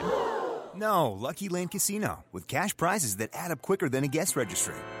track of time. No, Lucky Land Casino, with cash prizes that add up quicker than a guest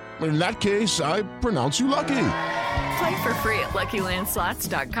registry. In that case, I pronounce you lucky. Play for free at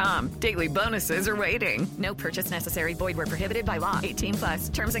LuckyLandSlots.com. Daily bonuses are waiting. No purchase necessary. Void where prohibited by law.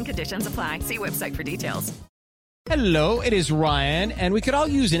 18+. Terms and conditions apply. See website for details. Hello, it is Ryan, and we could all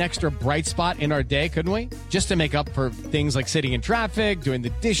use an extra bright spot in our day, couldn't we? Just to make up for things like sitting in traffic, doing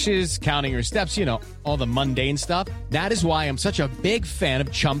the dishes, counting your steps, you know, all the mundane stuff. That is why I'm such a big fan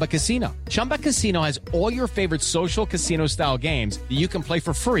of Chumba Casino. Chumba Casino has all your favorite social casino-style games that you can play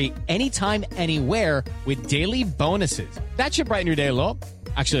for free anytime, anywhere with daily bonuses. That should brighten your day a little.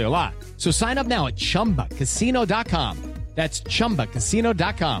 Actually, a lot. So sign up now at ChumbaCasino.com. That's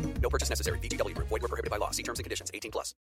ChumbaCasino.com. No purchase necessary. VGW Group. Void where prohibited by law. See terms and conditions. 18+.